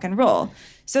more rock and roll.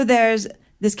 So there's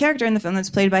this character in the film that's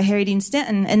played by Harry Dean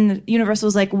Stanton, and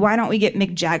Universal's like, why don't we get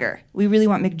Mick Jagger? We really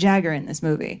want Mick Jagger in this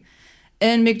movie.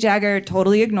 And Mick Jagger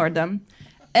totally ignored them.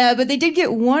 But they did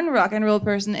get one rock and roll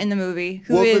person in the movie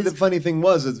But the funny thing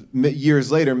was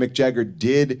years later, Mick Jagger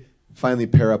did finally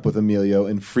pair up with Emilio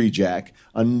in Free Jack,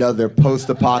 another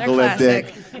post-apocalyptic,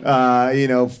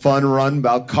 fun run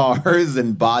about cars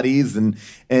and bodies and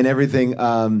everything.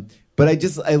 But I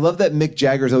love that Mick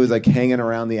Jagger's always like hanging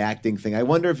around the acting thing. I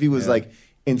wonder if he was like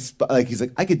he's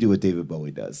like, I could do what David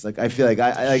Bowie does. Like I feel like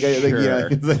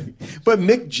but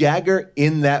Mick Jagger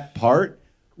in that part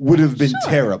would have been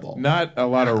terrible. Not a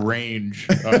lot of range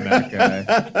on that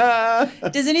guy.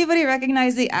 Does anybody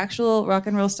recognize the actual rock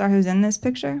and roll star who's in this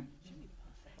picture?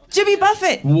 Jimmy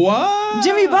Buffett. What?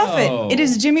 Jimmy Buffett. It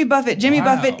is Jimmy Buffett. Jimmy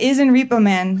Buffett is in Repo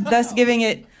Man, thus giving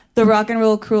it the rock and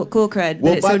roll cool cred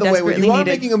that it so by the way, when desperately you are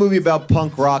needed. making a movie about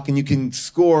punk rock and you can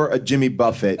score a Jimmy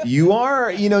Buffett, you are,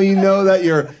 you know that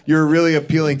you're really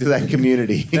appealing to that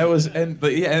community. That was, and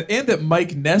that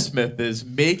Mike Nesmith is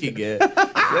making it.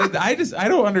 I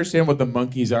don't understand what the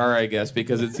monkeys are, I guess,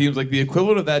 because it seems like the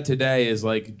equivalent of that today is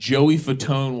like Joey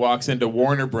Fatone walks into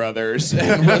Warner Brothers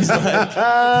and was like,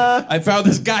 I found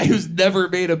this guy who's never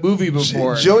made a movie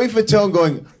before. Joey Fatone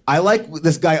going, I like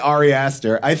this guy Ari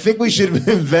Aster. I think we should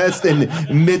invest in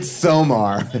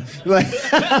Midsommar.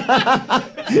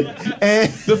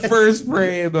 And the first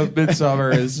frame of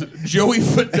Midsommar is Joey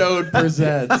Fatone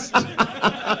presents.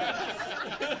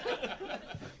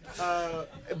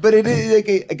 But it is like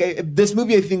this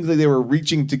movie. I think that they were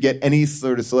reaching to get any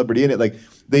sort of celebrity in it. Like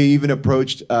they even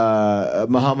approached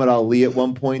Muhammad Ali at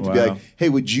one point to be like, "Hey,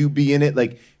 would you be in it?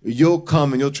 Like you'll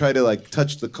come and you'll try to like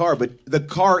touch the car, but the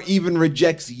car even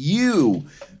rejects you,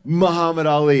 Muhammad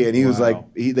Ali." And he was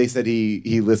like, they said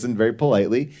he listened very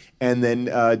politely and then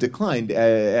declined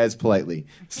as politely.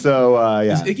 So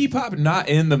Is Iggy Pop not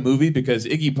in the movie because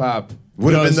Iggy Pop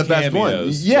would have been the best one?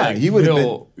 Yeah, like, he would have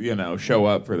been. Show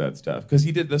up for that stuff because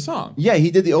he did the song. Yeah,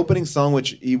 he did the opening song,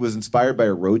 which he was inspired by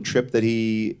a road trip that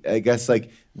I guess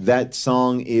like that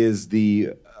song is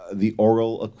the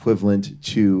oral equivalent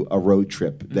to a road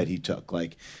trip that he took.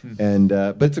 Like,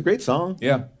 but it's a great song.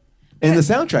 Yeah. And the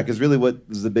soundtrack is really what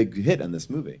was the big hit on this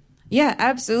movie. Yeah,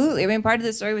 absolutely. I mean, part of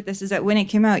the story with this is that when it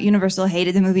came out, Universal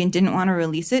hated the movie and didn't want to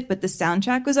release it, but the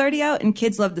soundtrack was already out, and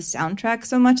kids loved the soundtrack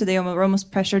so much that they were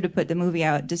almost pressured to put the movie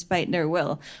out despite their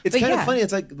will. It's kind of funny.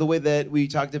 It's like the way that we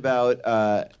talked about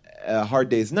Hard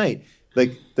Day's Night.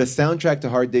 Like the soundtrack to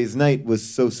Hard Day's Night was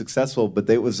so successful, but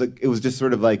it was just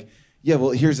sort of like, yeah,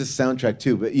 well, here's this soundtrack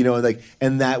too, but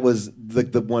and that was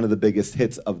like one of the biggest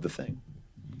hits of the thing.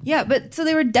 Yeah, but so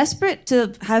they were desperate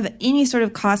to have any sort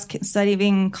of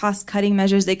cost-cutting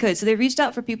measures they could. So they reached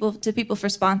out to people for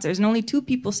sponsors, and only 2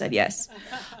 people said yes.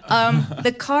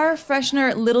 The car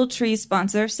freshener Little Tree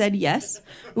sponsor said yes,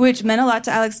 which meant a lot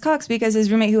to Alex Cox because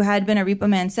his roommate, who had been a Repo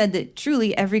Man, said that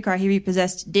truly every car he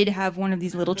repossessed did have one of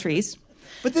these little trees.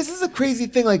 But this is a crazy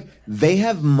thing. Like, they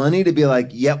have money to be like,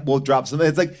 yep, we'll drop some.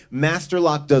 It's like Master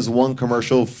Lock does one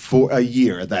commercial for a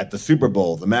year. At the Super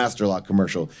Bowl, the Master Lock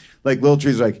commercial. Like, Little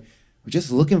Trees are like, we're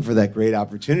just looking for that great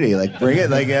opportunity. Like, bring it.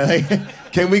 Like,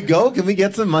 can we go? Can we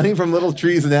get some money from Little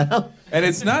Trees now? And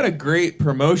it's not a great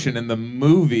promotion in the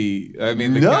movie. I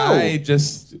mean, the guy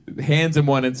just hands him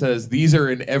one and says, these are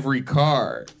in every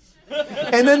car.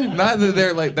 And then not that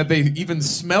they're like that they even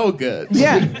smell good.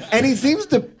 Yeah, and he seems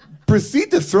to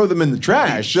proceed to throw them in the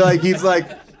trash. Like he's like,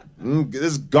 this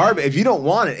is garbage. If you don't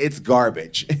want it, it's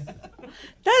garbage.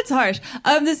 That's harsh.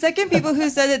 The second people who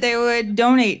said that they would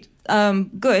donate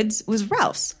goods was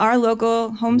Ralph's, our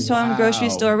local home grocery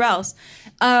store, Ralph's.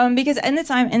 Because in the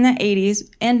time, in the 80s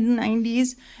and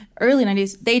 90s, early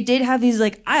 90s, they did have these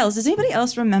like aisles. Does anybody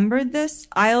else remember this?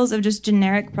 Aisles of just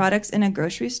generic products in a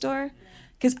grocery store?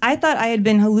 Because I thought I had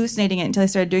been hallucinating it until I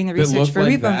started doing the research for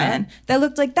Repo Man. That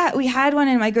looked like that. We had one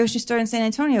in my grocery store in San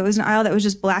Antonio. It was an aisle that was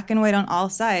just black and white on all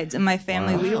sides. And my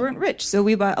family, we weren't rich, so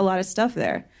we bought a lot of stuff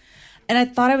there. And I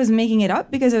thought I was making it up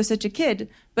because I was such a kid.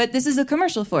 But this is a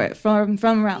commercial for it from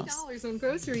Ralph's. $3 on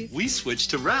groceries. We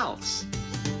switched to Ralph's.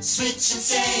 Switch and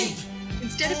save.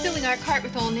 Instead of filling our cart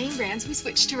with all name brands, we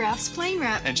switched to Ralph's Plain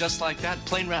Wrap. And just like that,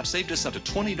 Plain Wrap saved us up to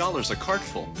 $20 a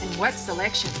cartful. And what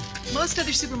selection? Most other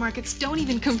supermarkets don't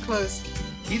even come close.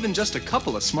 Even just a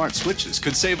couple of smart switches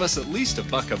could save us at least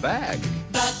 $1 a bag.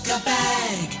 Buck a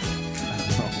bag.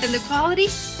 And the quality?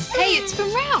 Hey, it's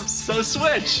from Ralph's. So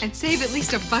switch. And save at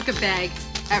least $1 a bag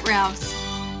at Ralph's.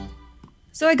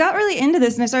 So I got really into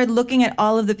this and I started looking at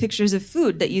all of the pictures of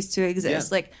food that used to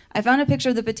exist. Yeah. Like I found a picture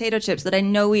of the potato chips that I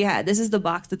know we had. This is the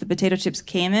box that the potato chips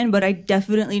came in, but I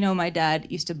definitely know my dad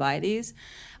used to buy these.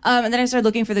 And then I started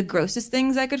looking for the grossest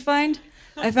things I could find.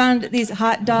 I found these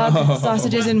hot dog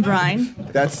sausages in brine.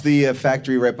 That's the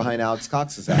factory right behind Alex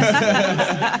Cox's house.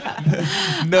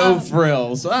 No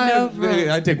frills. No frills.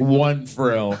 I take one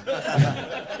frill.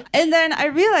 And then I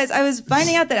realized I was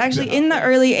finding out that actually in the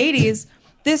early 80s,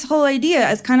 this whole idea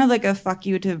as kind of like a fuck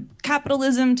you to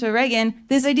capitalism, to Reagan,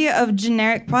 this idea of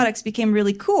generic products became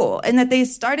really cool, and that they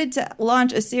started to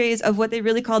launch a series of what they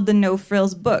really called the No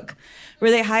Frills book, where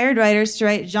they hired writers to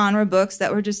write genre books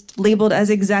that were just labeled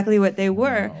as exactly what they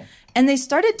were. Wow. And they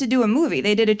started to do a movie.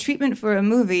 They did a treatment for a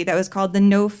movie that was called the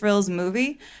No Frills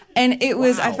movie. And it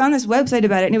was, I found this website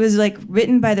about it, and it was like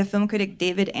written by the film critic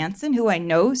David Anson, who I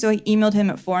know. So I emailed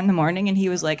him at 4 a.m, and he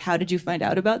was like, how did you find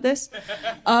out about this?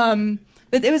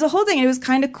 But it was a whole thing, and it was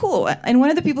kind of cool. And one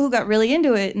of the people who got really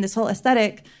into it and this whole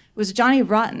aesthetic was Johnny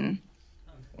Rotten,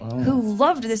 who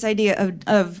loved this idea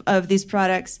of these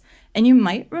products. And you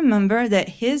might remember that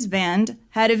his band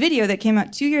had a video that came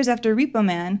out 2 years after Repo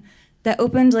Man that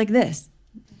opened like this.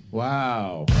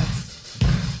 Wow.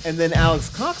 And then Alex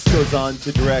Cox goes on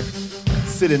to direct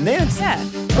Sid and Nancy. Yeah.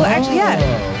 Well, actually, yeah.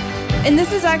 And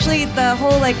this is actually the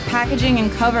whole like packaging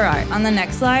and cover art on the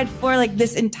next slide for like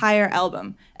this entire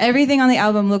album. Everything on the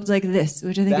album looked like this,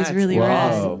 which I think is really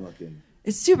rad.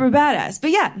 It's super badass.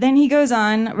 But yeah, then he goes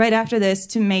on right after this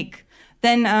to make.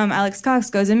 Then Alex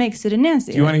Cox goes and makes Sid and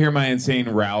Nancy. Do you want to hear my insane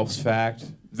Ralph's fact?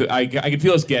 I can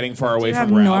feel us getting far away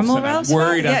from Ralph's. Normal And Ralph's I'm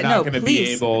worried fact? I'm Yeah, not no, going to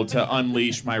please. be able to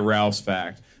unleash my Ralph's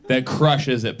fact that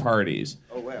crushes at parties.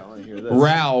 Oh, wow, I want to hear this.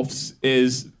 Ralph's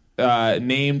is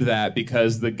named that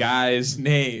because the guy's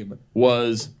name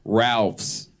was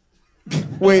Ralph's.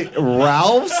 Wait,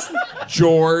 Ralph's?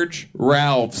 George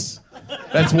Ralph's.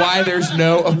 That's why there's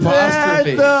no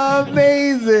apostrophe. That's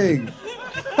amazing.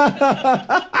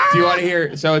 Do you want to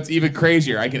hear? So it's even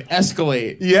crazier. I can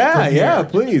escalate. Yeah,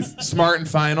 please. Smart and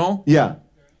Final. Yeah.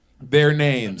 Their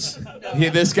names.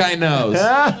 This guy knows.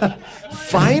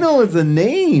 Final is a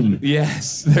name.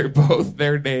 Yes, they're both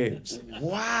their names.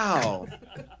 Wow.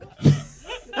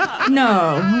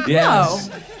 No. Yes.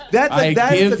 No. I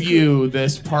give you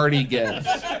this party gift.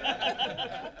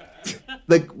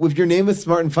 Like, if your name is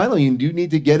Smart and Final, you do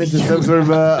need to get into some sort of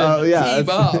Keep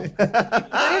up.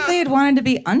 What if they had wanted to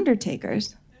be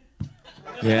undertakers?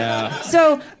 Yeah.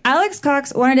 So Alex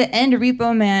Cox wanted to end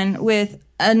Repo Man with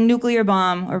a nuclear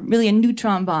bomb, or really a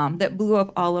neutron bomb, that blew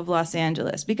up all of Los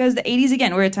Angeles. Because the 80s,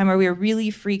 again, were a time where we were really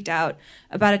freaked out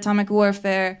about atomic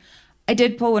warfare. I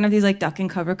did pull one of these like duck and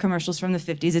cover commercials from the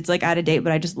 50s. It's like out of date,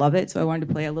 but I just love it, so I wanted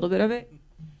to play a little bit of it.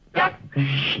 Duck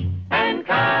and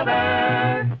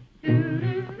cover.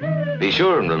 Be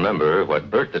sure and remember what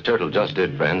Bert the Turtle just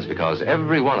did, friends, because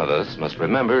every one of us must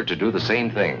remember to do the same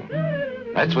thing.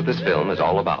 That's what this film is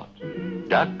all about.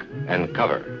 Duck and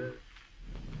cover.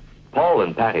 Paul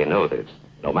and Patty know this.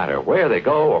 No matter where they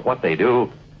go or what they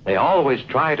do, they always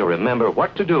try to remember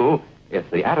what to do if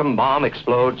the atom bomb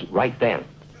explodes right then.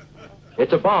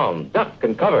 It's a bomb. Duck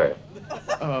and cover.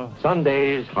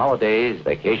 Sundays, holidays,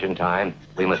 vacation time,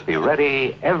 we must be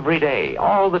ready every day,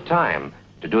 all the time,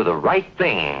 to do the right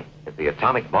thing if the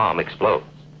atomic bomb explodes.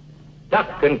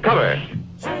 Duck and cover.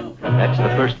 That's the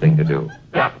first thing to do.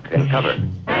 Duck and cover.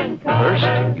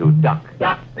 First, you duck.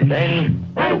 And then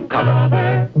you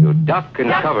cover. You duck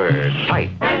and cover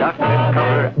tight. Duck and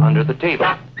cover under the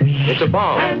table. It's a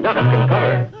bomb. Duck and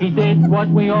cover. He did what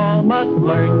we all must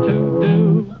learn to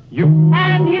do. You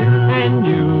and you and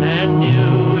you and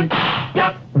you.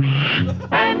 Duck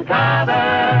and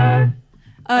cover.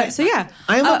 So yeah.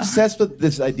 I'm obsessed with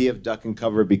this idea of duck and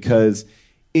cover because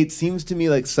it seems to me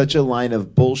like such a line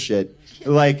of bullshit,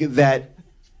 like that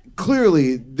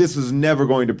clearly this is never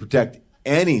going to protect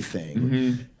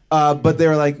anything. But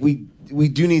they're like, we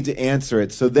do need to answer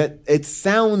it so that it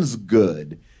sounds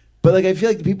good. But like I feel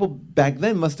like the people back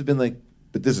then must have been like,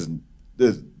 but this is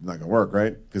not gonna work,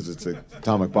 right? Because it's an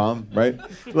atomic bomb, right?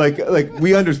 Like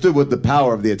we understood what the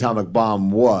power of the atomic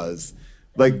bomb was.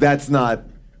 Like that's not.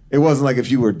 It wasn't like if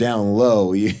you were down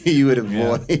low, you would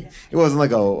avoid. Yeah. It wasn't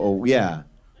like yeah.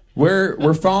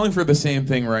 We're falling for the same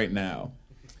thing right now.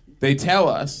 They tell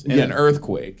us in an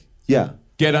earthquake. Yeah.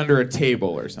 Get under a table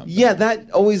or something. Yeah,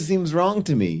 that always seems wrong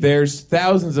to me. There's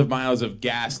thousands of miles of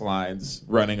gas lines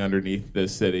running underneath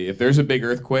this city. If there's a big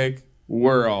earthquake,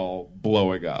 we're all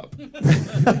blowing up.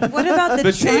 What about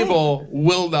the table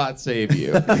will not save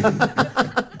you.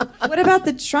 What about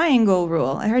the triangle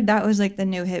rule? I heard that was like the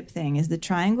new hip thing. Is the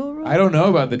triangle rule? I don't know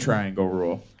about the triangle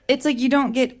rule. It's like you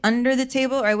don't get under the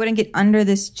table, or I wouldn't get under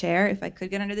this chair. If I could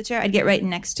get under the chair, I'd get right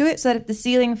next to it so that if the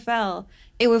ceiling fell,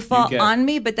 it would fall on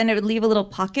me, but then it would leave a little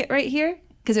pocket right here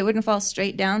because it wouldn't fall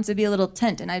straight down. So it'd be a little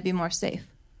tent and I'd be more safe.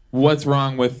 What's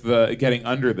wrong with getting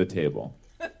under the table?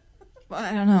 Well,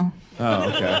 I don't know. Oh,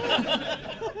 okay.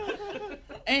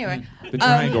 Anyway. The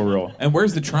triangle rule. And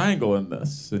where's the triangle in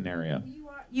this scenario?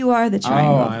 You are the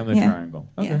triangle. Oh, I'm the triangle.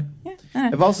 Okay. Yeah.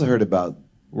 I've also heard about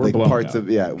like parts of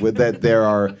with that there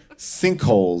are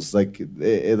sinkholes like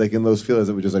in those fields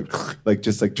that would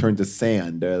just turn to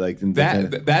sand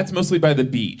that's mostly by the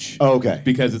beach. Oh, okay.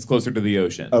 Because it's closer to the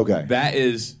ocean. Okay.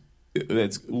 That's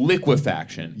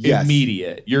liquefaction. Yes.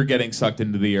 Immediate. You're getting sucked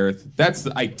into the earth. That's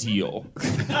the ideal.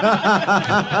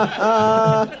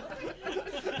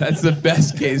 That's the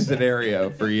best case scenario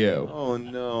for you. Oh,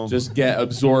 no. Just get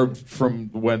absorbed from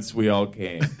whence we all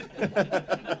came.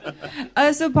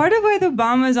 So part of why the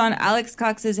bomb was on Alex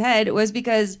Cox's head was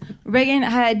because Reagan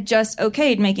had just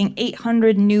okayed making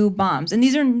 800 new bombs. And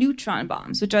these are neutron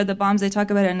bombs, which are the bombs they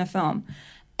talk about in the film.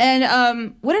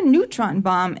 And what a neutron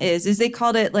bomb is they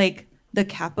called it like the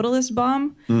capitalist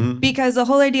bomb, because the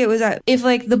whole idea was that if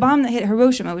like the bomb that hit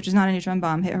Hiroshima, which is not a neutron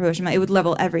bomb, hit Hiroshima, it would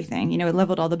level everything. You know, it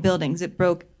leveled all the buildings. It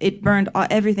burned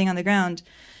everything on the ground,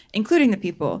 including the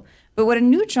people. But what a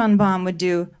neutron bomb would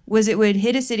do was it would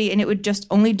hit a city and it would just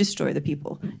only destroy the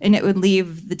people, and it would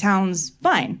leave the towns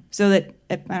fine, so that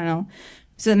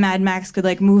so that Mad Max could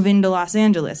like move into Los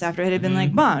Angeles after it had been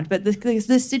like bombed, but the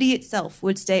city itself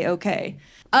would stay okay.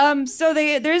 So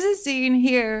there's a scene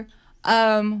here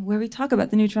where we talk about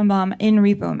the neutron bomb in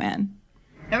Repo Man.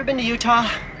 Ever been to Utah?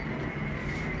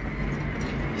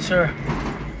 Sir,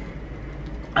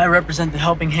 I represent the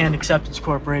Helping Hand Acceptance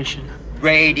Corporation.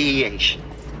 Radiation.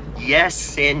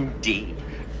 Yes, indeed.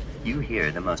 You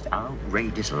hear the most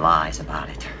outrageous lies about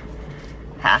it.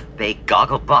 Half-baked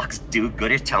gogglebox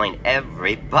do-gooders telling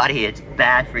everybody it's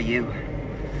bad for you.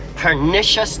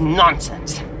 Pernicious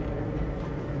nonsense.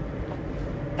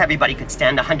 Everybody could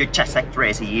stand 100 chest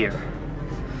x-rays a year.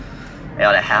 They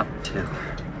ought to have them, too.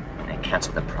 When they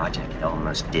canceled the project, it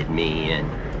almost did me in.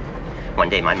 One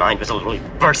day my mind was literally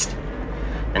burst.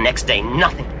 The next day,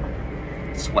 nothing.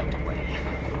 Swept away.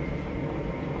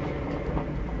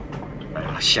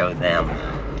 I'll show them.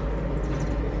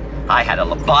 I had a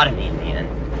lobotomy in the end.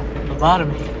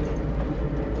 Lobotomy?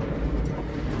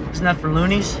 Isn't that for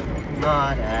loonies?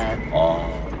 Not at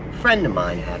all. A friend of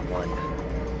mine had one.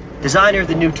 Designer of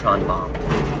the neutron bomb.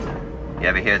 You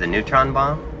ever hear of the neutron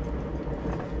bomb?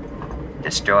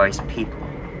 Destroys people.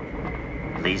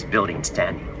 Leaves buildings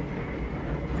standing.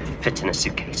 It fits in a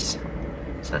suitcase.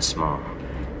 So small,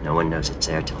 no one knows it's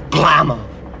there till blammo!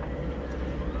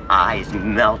 Eyes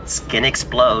melt, skin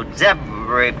explodes,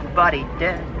 everybody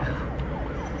dead.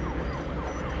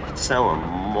 It's so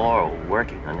immoral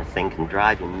working on a thing can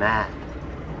drive you mad.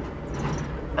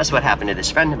 That's what happened to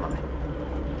this friend of mine.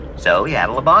 So he had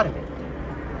a lobotomy.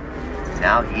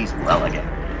 Now he's well again.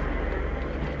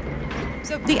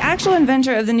 So the actual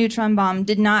inventor of the neutron bomb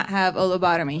did not have a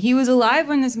lobotomy. He was alive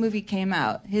when this movie came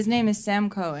out. His name is Sam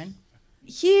Cohen.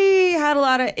 He had a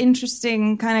lot of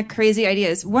interesting, kind of crazy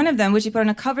ideas. One of them, which he put on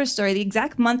a cover story the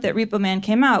exact month that Repo Man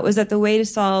came out, was that the way to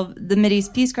solve the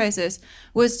Mideast peace crisis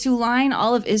was to line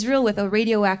all of Israel with a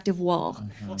radioactive wall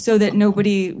so that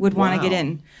nobody would want to get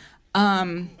in.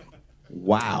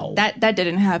 Wow. That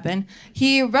didn't happen.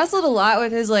 He wrestled a lot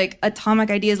with his like atomic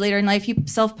ideas later in life. He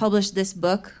self-published this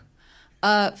book,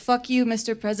 Fuck You,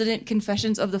 Mr. President,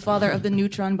 Confessions of the Father of the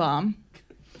Neutron Bomb.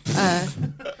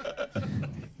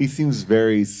 He seems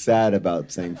very sad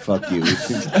about saying fuck you. He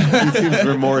seems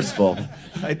remorseful.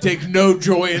 I take no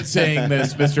joy in saying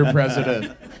this, Mr.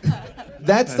 President.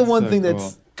 That's the one so thing cool.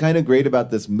 that's kind of great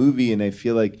about this movie, and I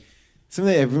feel like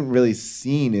something I haven't really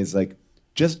seen is like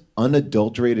just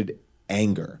unadulterated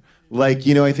anger. Like,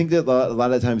 you know, I think that a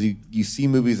lot of times you see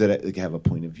movies that like, have a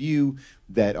point of view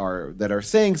that are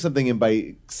saying something, and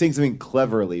by saying something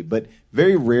cleverly, but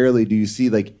very rarely do you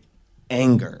see like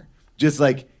anger. Just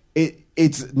like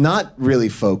it's not really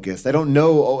focused. I don't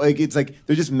know. Like it's like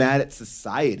they're just mad at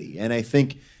society, and I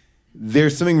think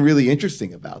there's something really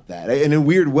interesting about that. In a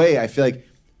weird way, I feel like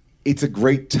it's a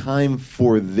great time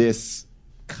for this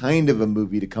kind of a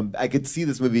movie to come. I could see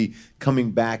this movie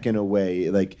coming back in a way.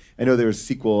 Like I know there were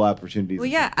sequel opportunities. Well,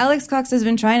 yeah, Alex Cox has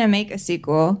been trying to make a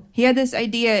sequel. He had this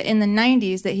idea in the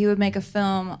 90s that he would make a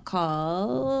film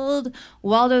called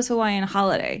Waldo's Hawaiian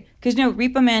Holiday. Because, you know,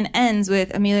 Repo Man ends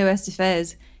with Emilio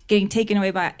Estevez getting taken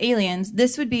away by aliens.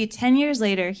 This would be 10 years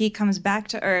later. He comes back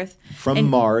to Earth. From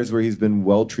Mars, where he's been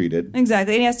well treated.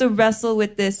 Exactly. And he has to wrestle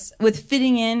with this, with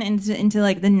fitting into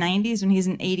like the 90s when he's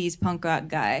an 80s punk rock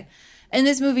guy. And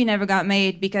this movie never got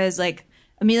made because like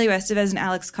Emilio Estevez and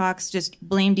Alex Cox just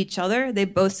blamed each other. They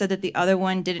both said that the other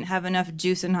one didn't have enough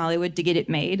juice in Hollywood to get it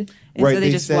made. And Right, so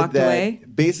they just said walked that away.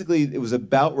 Basically, it was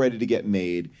about ready to get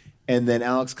made, and then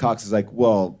Alex Cox is like,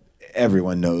 well,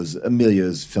 everyone knows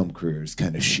Emilio's film career is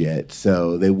kind of shit,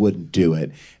 so they wouldn't do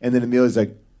it. And then Emilio's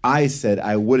like, I said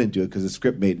I wouldn't do it because the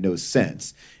script made no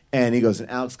sense. And he goes, and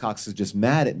Alex Cox is just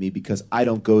mad at me because I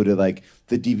don't go to like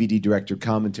the DVD director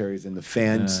commentaries and the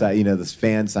fan, the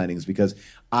fan signings because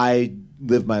I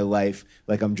live my life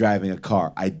like I'm driving a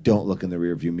car. I don't look in the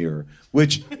rearview mirror,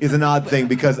 which is an odd thing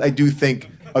because I do think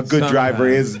a good driver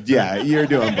is, you're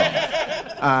doing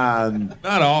both.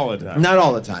 Not all the time. Not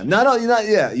all the time.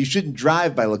 You shouldn't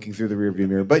drive by looking through the rearview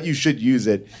mirror, but you should use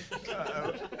it.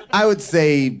 I would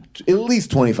say at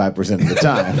least 25% of the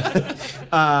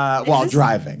time while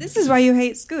driving. This is why you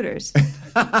hate scooters.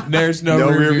 There's no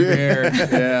rear view mirror.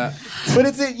 Yeah. But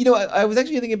it's I was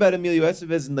actually thinking about Emilio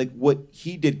Estevez and like what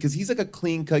he did because he's like a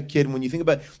clean cut kid. And when you think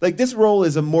about like this role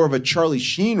is more of a Charlie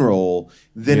Sheen role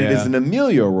than it is an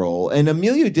Emilio role. And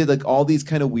Emilio did like all these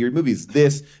kind of weird movies.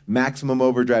 This Maximum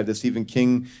Overdrive, the Stephen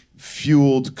King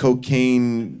fueled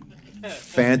cocaine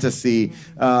fantasy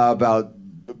about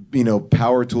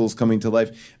power tools coming to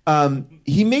life.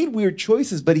 He made weird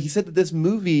choices, but he said that this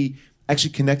movie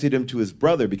actually connected him to his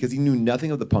brother because he knew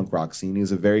nothing of the punk rock scene. He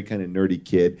was a very kind of nerdy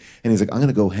kid, and he's like, I'm going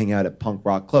to go hang out at punk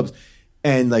rock clubs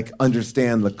and like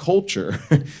understand the culture.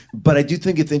 But I do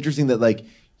think it's interesting that like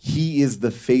he is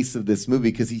the face of this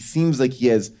movie because he seems like he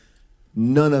has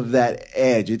none of that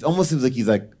edge. It almost seems like he's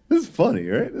like, this is funny,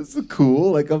 right? This is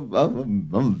cool. Like I'm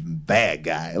a bad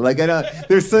guy. Like I know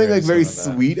there's something like very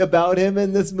sweet about him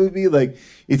in this movie. Like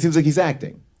it seems like he's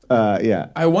acting. Yeah.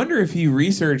 I wonder if he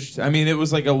researched. I mean, it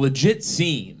was like a legit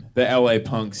scene, the LA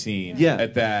punk scene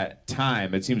at that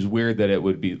time. It seems weird that it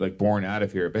would be like born out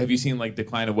of here. But have you seen like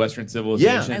Decline of Western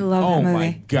Civilization? Yeah, I love that movie. Oh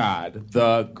my God,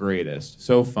 the greatest.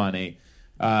 So funny.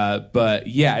 But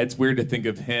yeah, it's weird to think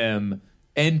of him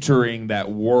entering that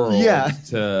world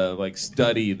to like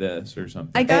study this or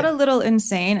something. I got a little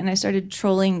insane and I started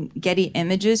trolling Getty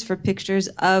Images for pictures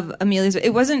of Emilio's.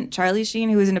 It wasn't Charlie Sheen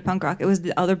who was into punk rock. It was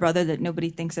the other brother that nobody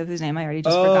thinks of, whose name I already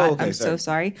just forgot. Okay, I'm so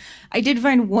sorry. I did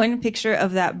find one picture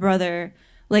of that brother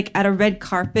like at a red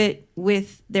carpet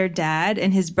with their dad,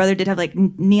 and his brother did have like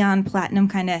neon platinum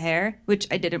kind of hair, which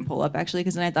I didn't pull up actually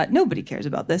because then I thought nobody cares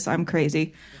about this. So I'm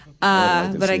crazy.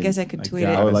 But I guess I could tweet it.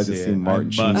 I would like to see Martin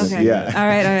Sheen. Okay. Yeah. All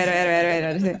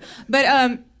right. But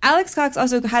Alex Cox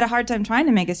also had a hard time trying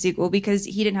to make a sequel because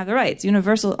he didn't have the rights.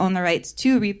 Universal owned the rights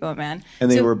to Repo Man.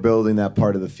 And they were building that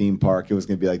part of the theme park. It was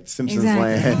going to be like Simpsons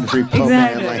Land, Repo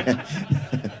Man Land.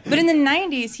 But in the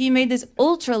 90s, he made this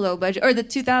ultra low budget, or the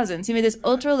 2000s, he made this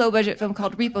ultra low budget film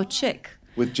called Repo Chick.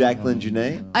 With Jacqueline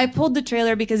Jeunet? I pulled the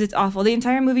trailer because it's awful. The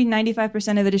entire movie,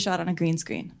 95% of it is shot on a green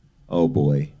screen. Oh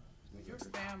boy.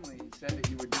 Said that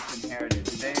you were disinherited.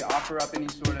 Did they offer up any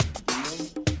sort of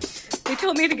deal? They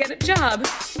told me to get a job.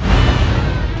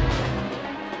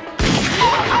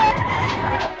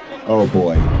 Oh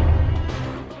boy.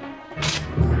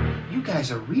 You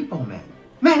guys are Repo Men.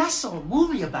 Man, I saw a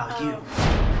movie about you.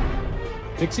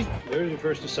 Dixie, there's your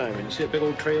first assignment. You see a big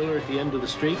old trailer at the end of the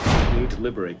street? You need to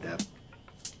liberate that.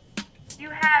 You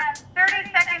have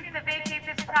 30 seconds to vacate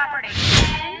this property.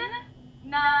 10,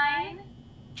 9,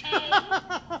 8.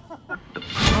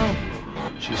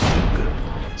 She's too good.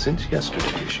 Since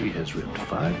yesterday, she has ripped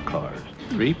 5 cars,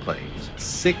 3 planes,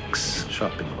 6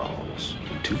 shopping malls,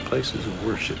 and 2 places of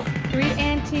worship. 3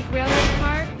 antique railroad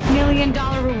car, $1 million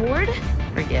reward?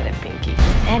 Forget it, Pinky.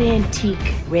 That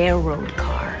antique railroad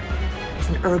car is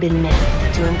an urban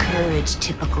myth to encourage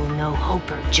typical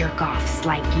no-hoper jerk-offs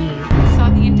like you. Saw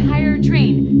the entire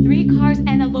train, 3 cars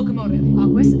and a locomotive.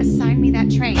 August assigned me that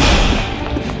train.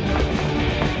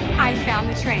 I found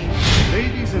the train.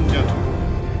 Ladies and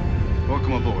gentlemen,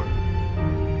 welcome aboard.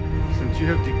 Since you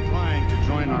have declined to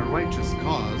join our righteous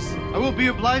cause, I will be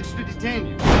obliged to detain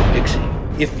you. Dixie,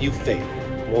 if you fail,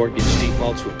 mortgage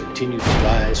defaults will continue to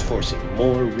rise, forcing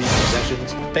more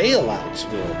repossessions.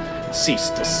 Bailouts will cease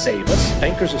to save us.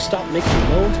 Bankers will stop making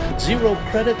loans, zero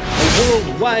credit, a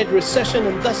worldwide recession,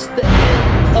 and thus the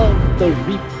end of the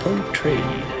repo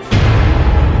trade.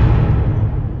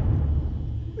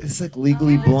 It's like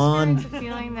Legally Blonde.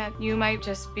 Feeling that you might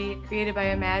just be created by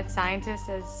a mad scientist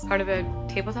as part of a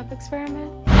tabletop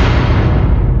experiment?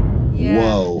 Yeah.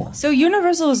 Whoa. So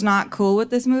Universal was not cool with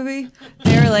this movie.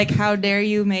 They were like, how dare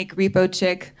you make Repo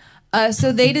Chick?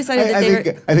 So they decided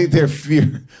that I think their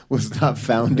fear was not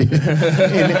founded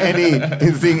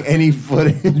in seeing any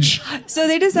footage. So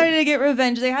they decided to get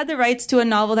revenge. They had the rights to a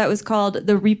novel that was called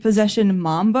The Repossession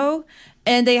Mambo.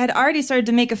 And they had already started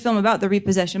to make a film about the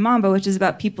Repossession Mambo, which is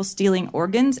about people stealing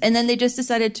organs. And then they just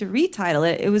decided to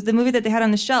retitle it. It was the movie that they had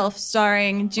on the shelf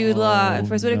starring Jude Law and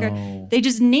Forest Whitaker. No. They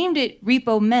just named it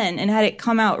Repo Men and had it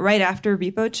come out right after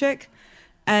Repo Chick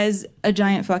as a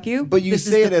giant fuck you. But you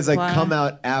say it as like come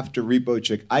out after Repo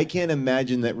Chick. I can't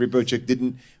imagine that Repo Chick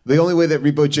didn't. The only way that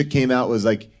Repo Chick came out was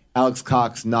like Alex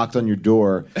Cox knocked on your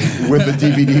door with a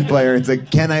DVD player and said,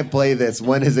 "Can I play this?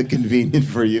 When is it convenient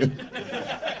for you?"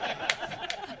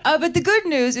 But the good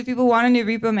news, if people want a new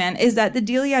Repo Man, is that the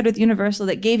deal he had with Universal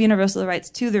that gave Universal the rights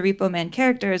to the Repo Man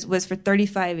characters was for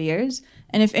 35 years.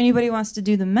 And if anybody wants to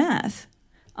do the math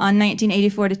on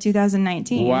 1984 to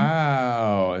 2019.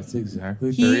 Wow, it's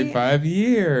exactly 35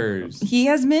 years. He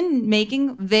has been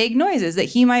making vague noises that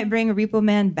he might bring Repo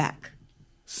Man back.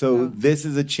 So this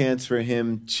is a chance for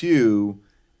him to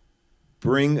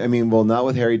bring, not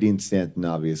with Harry Dean Stanton,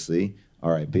 obviously,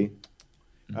 R.I.P.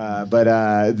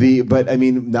 But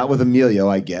not with Emilio,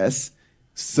 I guess.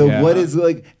 So what is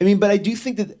but I do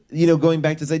think that, going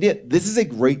back to this idea, this is a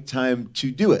great time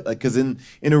to do it. Because in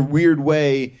a weird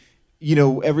way,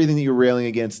 everything that you're railing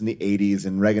against in the 80s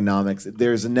and Reaganomics,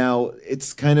 there's now,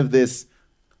 it's kind of this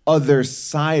other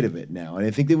side of it now. And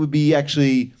I think that would be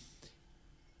actually,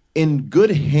 in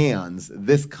good hands,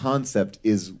 this concept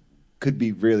could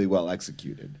be really well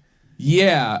executed.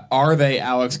 Yeah, are they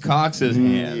Alex Cox's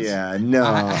hands? Yeah,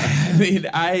 no.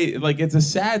 It's a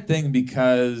sad thing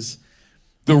because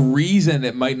the reason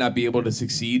it might not be able to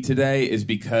succeed today is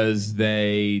because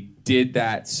they did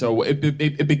that. So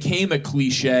it became a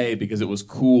cliche because it was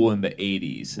cool in the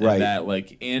 80s. Right. And that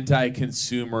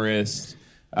anti-consumerist,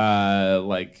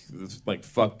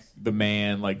 fuck the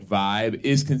man vibe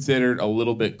is considered a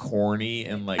little bit corny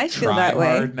and I feel that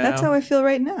way. That's how I feel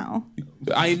right now.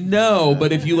 I know,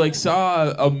 but if you saw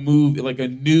a movie, a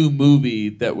new movie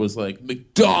that was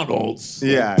McDonald's, don't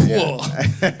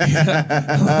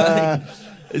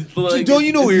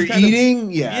you know what you're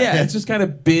eating? Yeah, it's just kind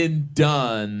of been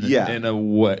done in a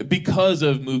way because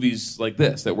of movies like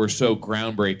this that were so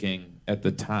groundbreaking at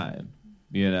the time.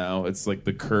 It's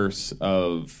the curse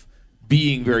of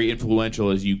being very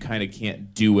influential is you kind of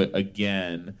can't do it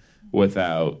again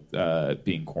without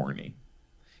being corny.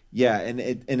 Yeah, and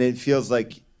it feels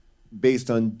like based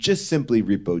on just simply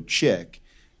Repo Chick,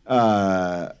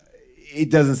 it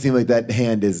doesn't seem like that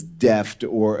hand is deft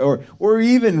or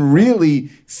even really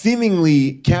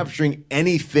seemingly capturing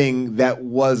anything that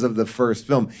was of the first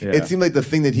film. Yeah. It seemed like the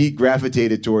thing that he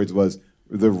gravitated towards was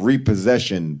the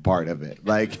repossession part of it.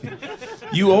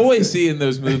 You always see in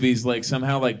those movies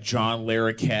somehow John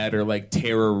Larroquette or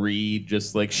Tara Reid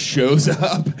just shows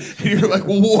up and you're like,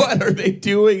 what are they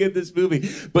doing in this movie?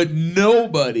 But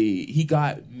he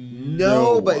got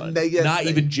not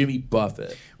even Jimmy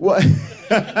Buffett. What?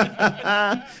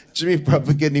 Jimmy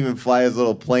Buffett couldn't even fly his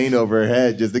little plane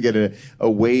overhead just to get a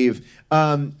wave.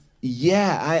 I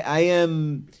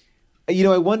am.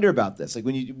 I wonder about this.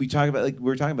 When we talk about we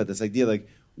were talking about this idea,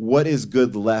 what is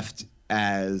good left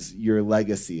as your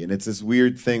legacy, and it's this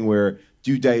weird thing where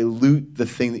do you dilute the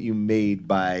thing that you made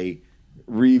by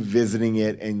revisiting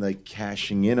it and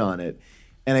cashing in on it?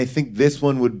 And I think this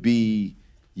one would be,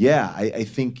 I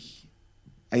think.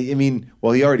 He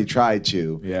already tried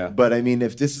to. Yeah. But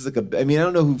if this is I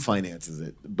don't know who finances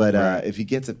it, but if he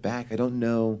gets it back, I don't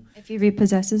know. If he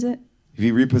repossesses it? If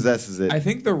he repossesses it. I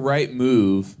think the right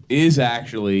move is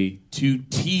actually to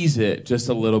tease it just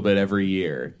a little bit every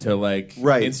year. To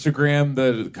Instagram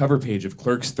the cover page of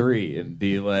Clerks 3 and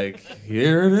be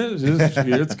here it is,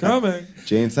 here it's coming.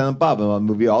 Jay and Silent Bob, a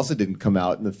movie also didn't come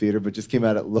out in the theater, but just came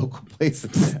out at local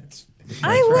places.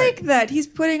 I like that. He's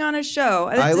putting on a show.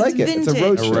 I like it. Vintage, It's a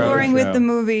road show. touring with the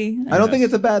movie. I don't think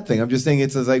it's a bad thing. I'm just saying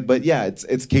it's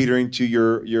it's catering to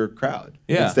your crowd.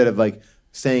 Yeah. Instead of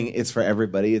saying it's for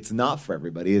everybody, it's not for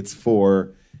everybody. It's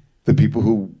for the people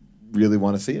who really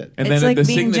want to see it. And it's then like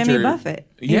being Jimmy Buffett.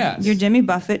 Yes. You're Jimmy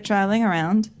Buffett traveling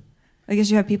around. I guess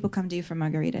you have people come to you for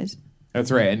margaritas.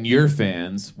 That's right. And your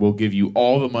fans will give you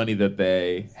all the money that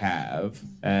they have.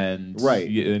 And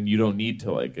you don't need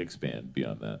to expand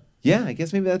beyond that. Yeah, I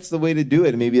guess maybe that's the way to do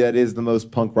it. Maybe that is the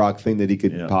most punk rock thing that he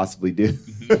could possibly do.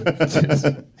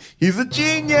 He's a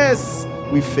genius!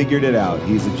 We figured it out.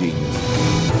 He's a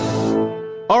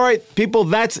genius. All right, people,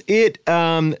 that's it.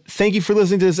 Thank you for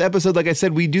listening to this episode. Like I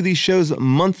said, we do these shows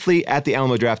monthly at the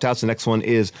Alamo Drafthouse. The next one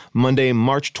is Monday,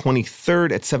 March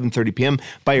 23rd at 7:30 p.m.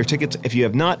 Buy your tickets if you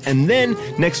have not. And then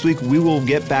next week, we will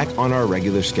get back on our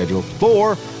regular schedule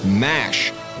for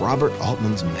MASH. Robert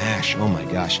Altman's MASH. Oh my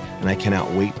gosh. And I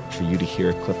cannot wait for you to hear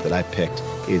a clip that I picked.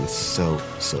 It is so,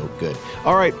 so good.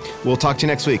 All right, we'll talk to you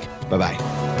next week. Bye-bye.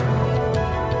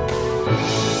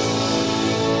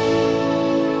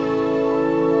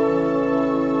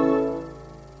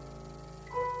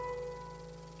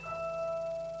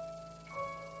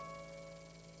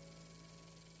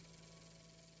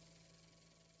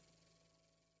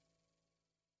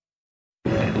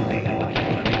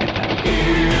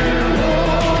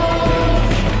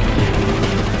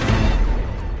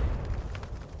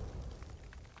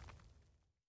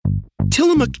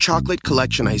 Tillamook Chocolate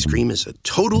Collection Ice Cream is a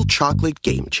total chocolate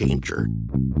game changer.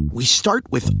 We start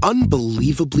with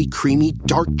unbelievably creamy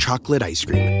dark chocolate ice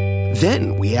cream.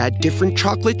 Then we add different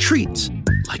chocolate treats,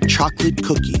 like chocolate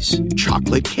cookies,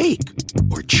 chocolate cake,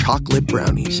 or chocolate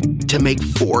brownies, to make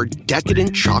 4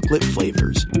 decadent chocolate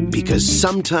flavors. Because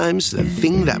sometimes the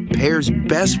thing that pairs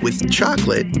best with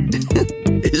chocolate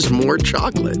is more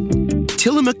chocolate.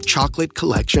 Tillamook Chocolate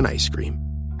Collection Ice Cream.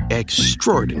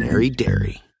 Extraordinary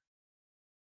dairy.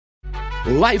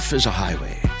 Life is a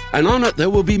highway, and on it there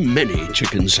will be many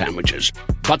chicken sandwiches.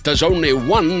 But there's only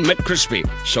one McCrispy,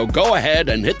 so go ahead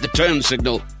and hit the turn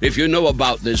signal if you know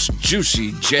about this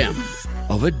juicy gem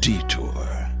of a detour.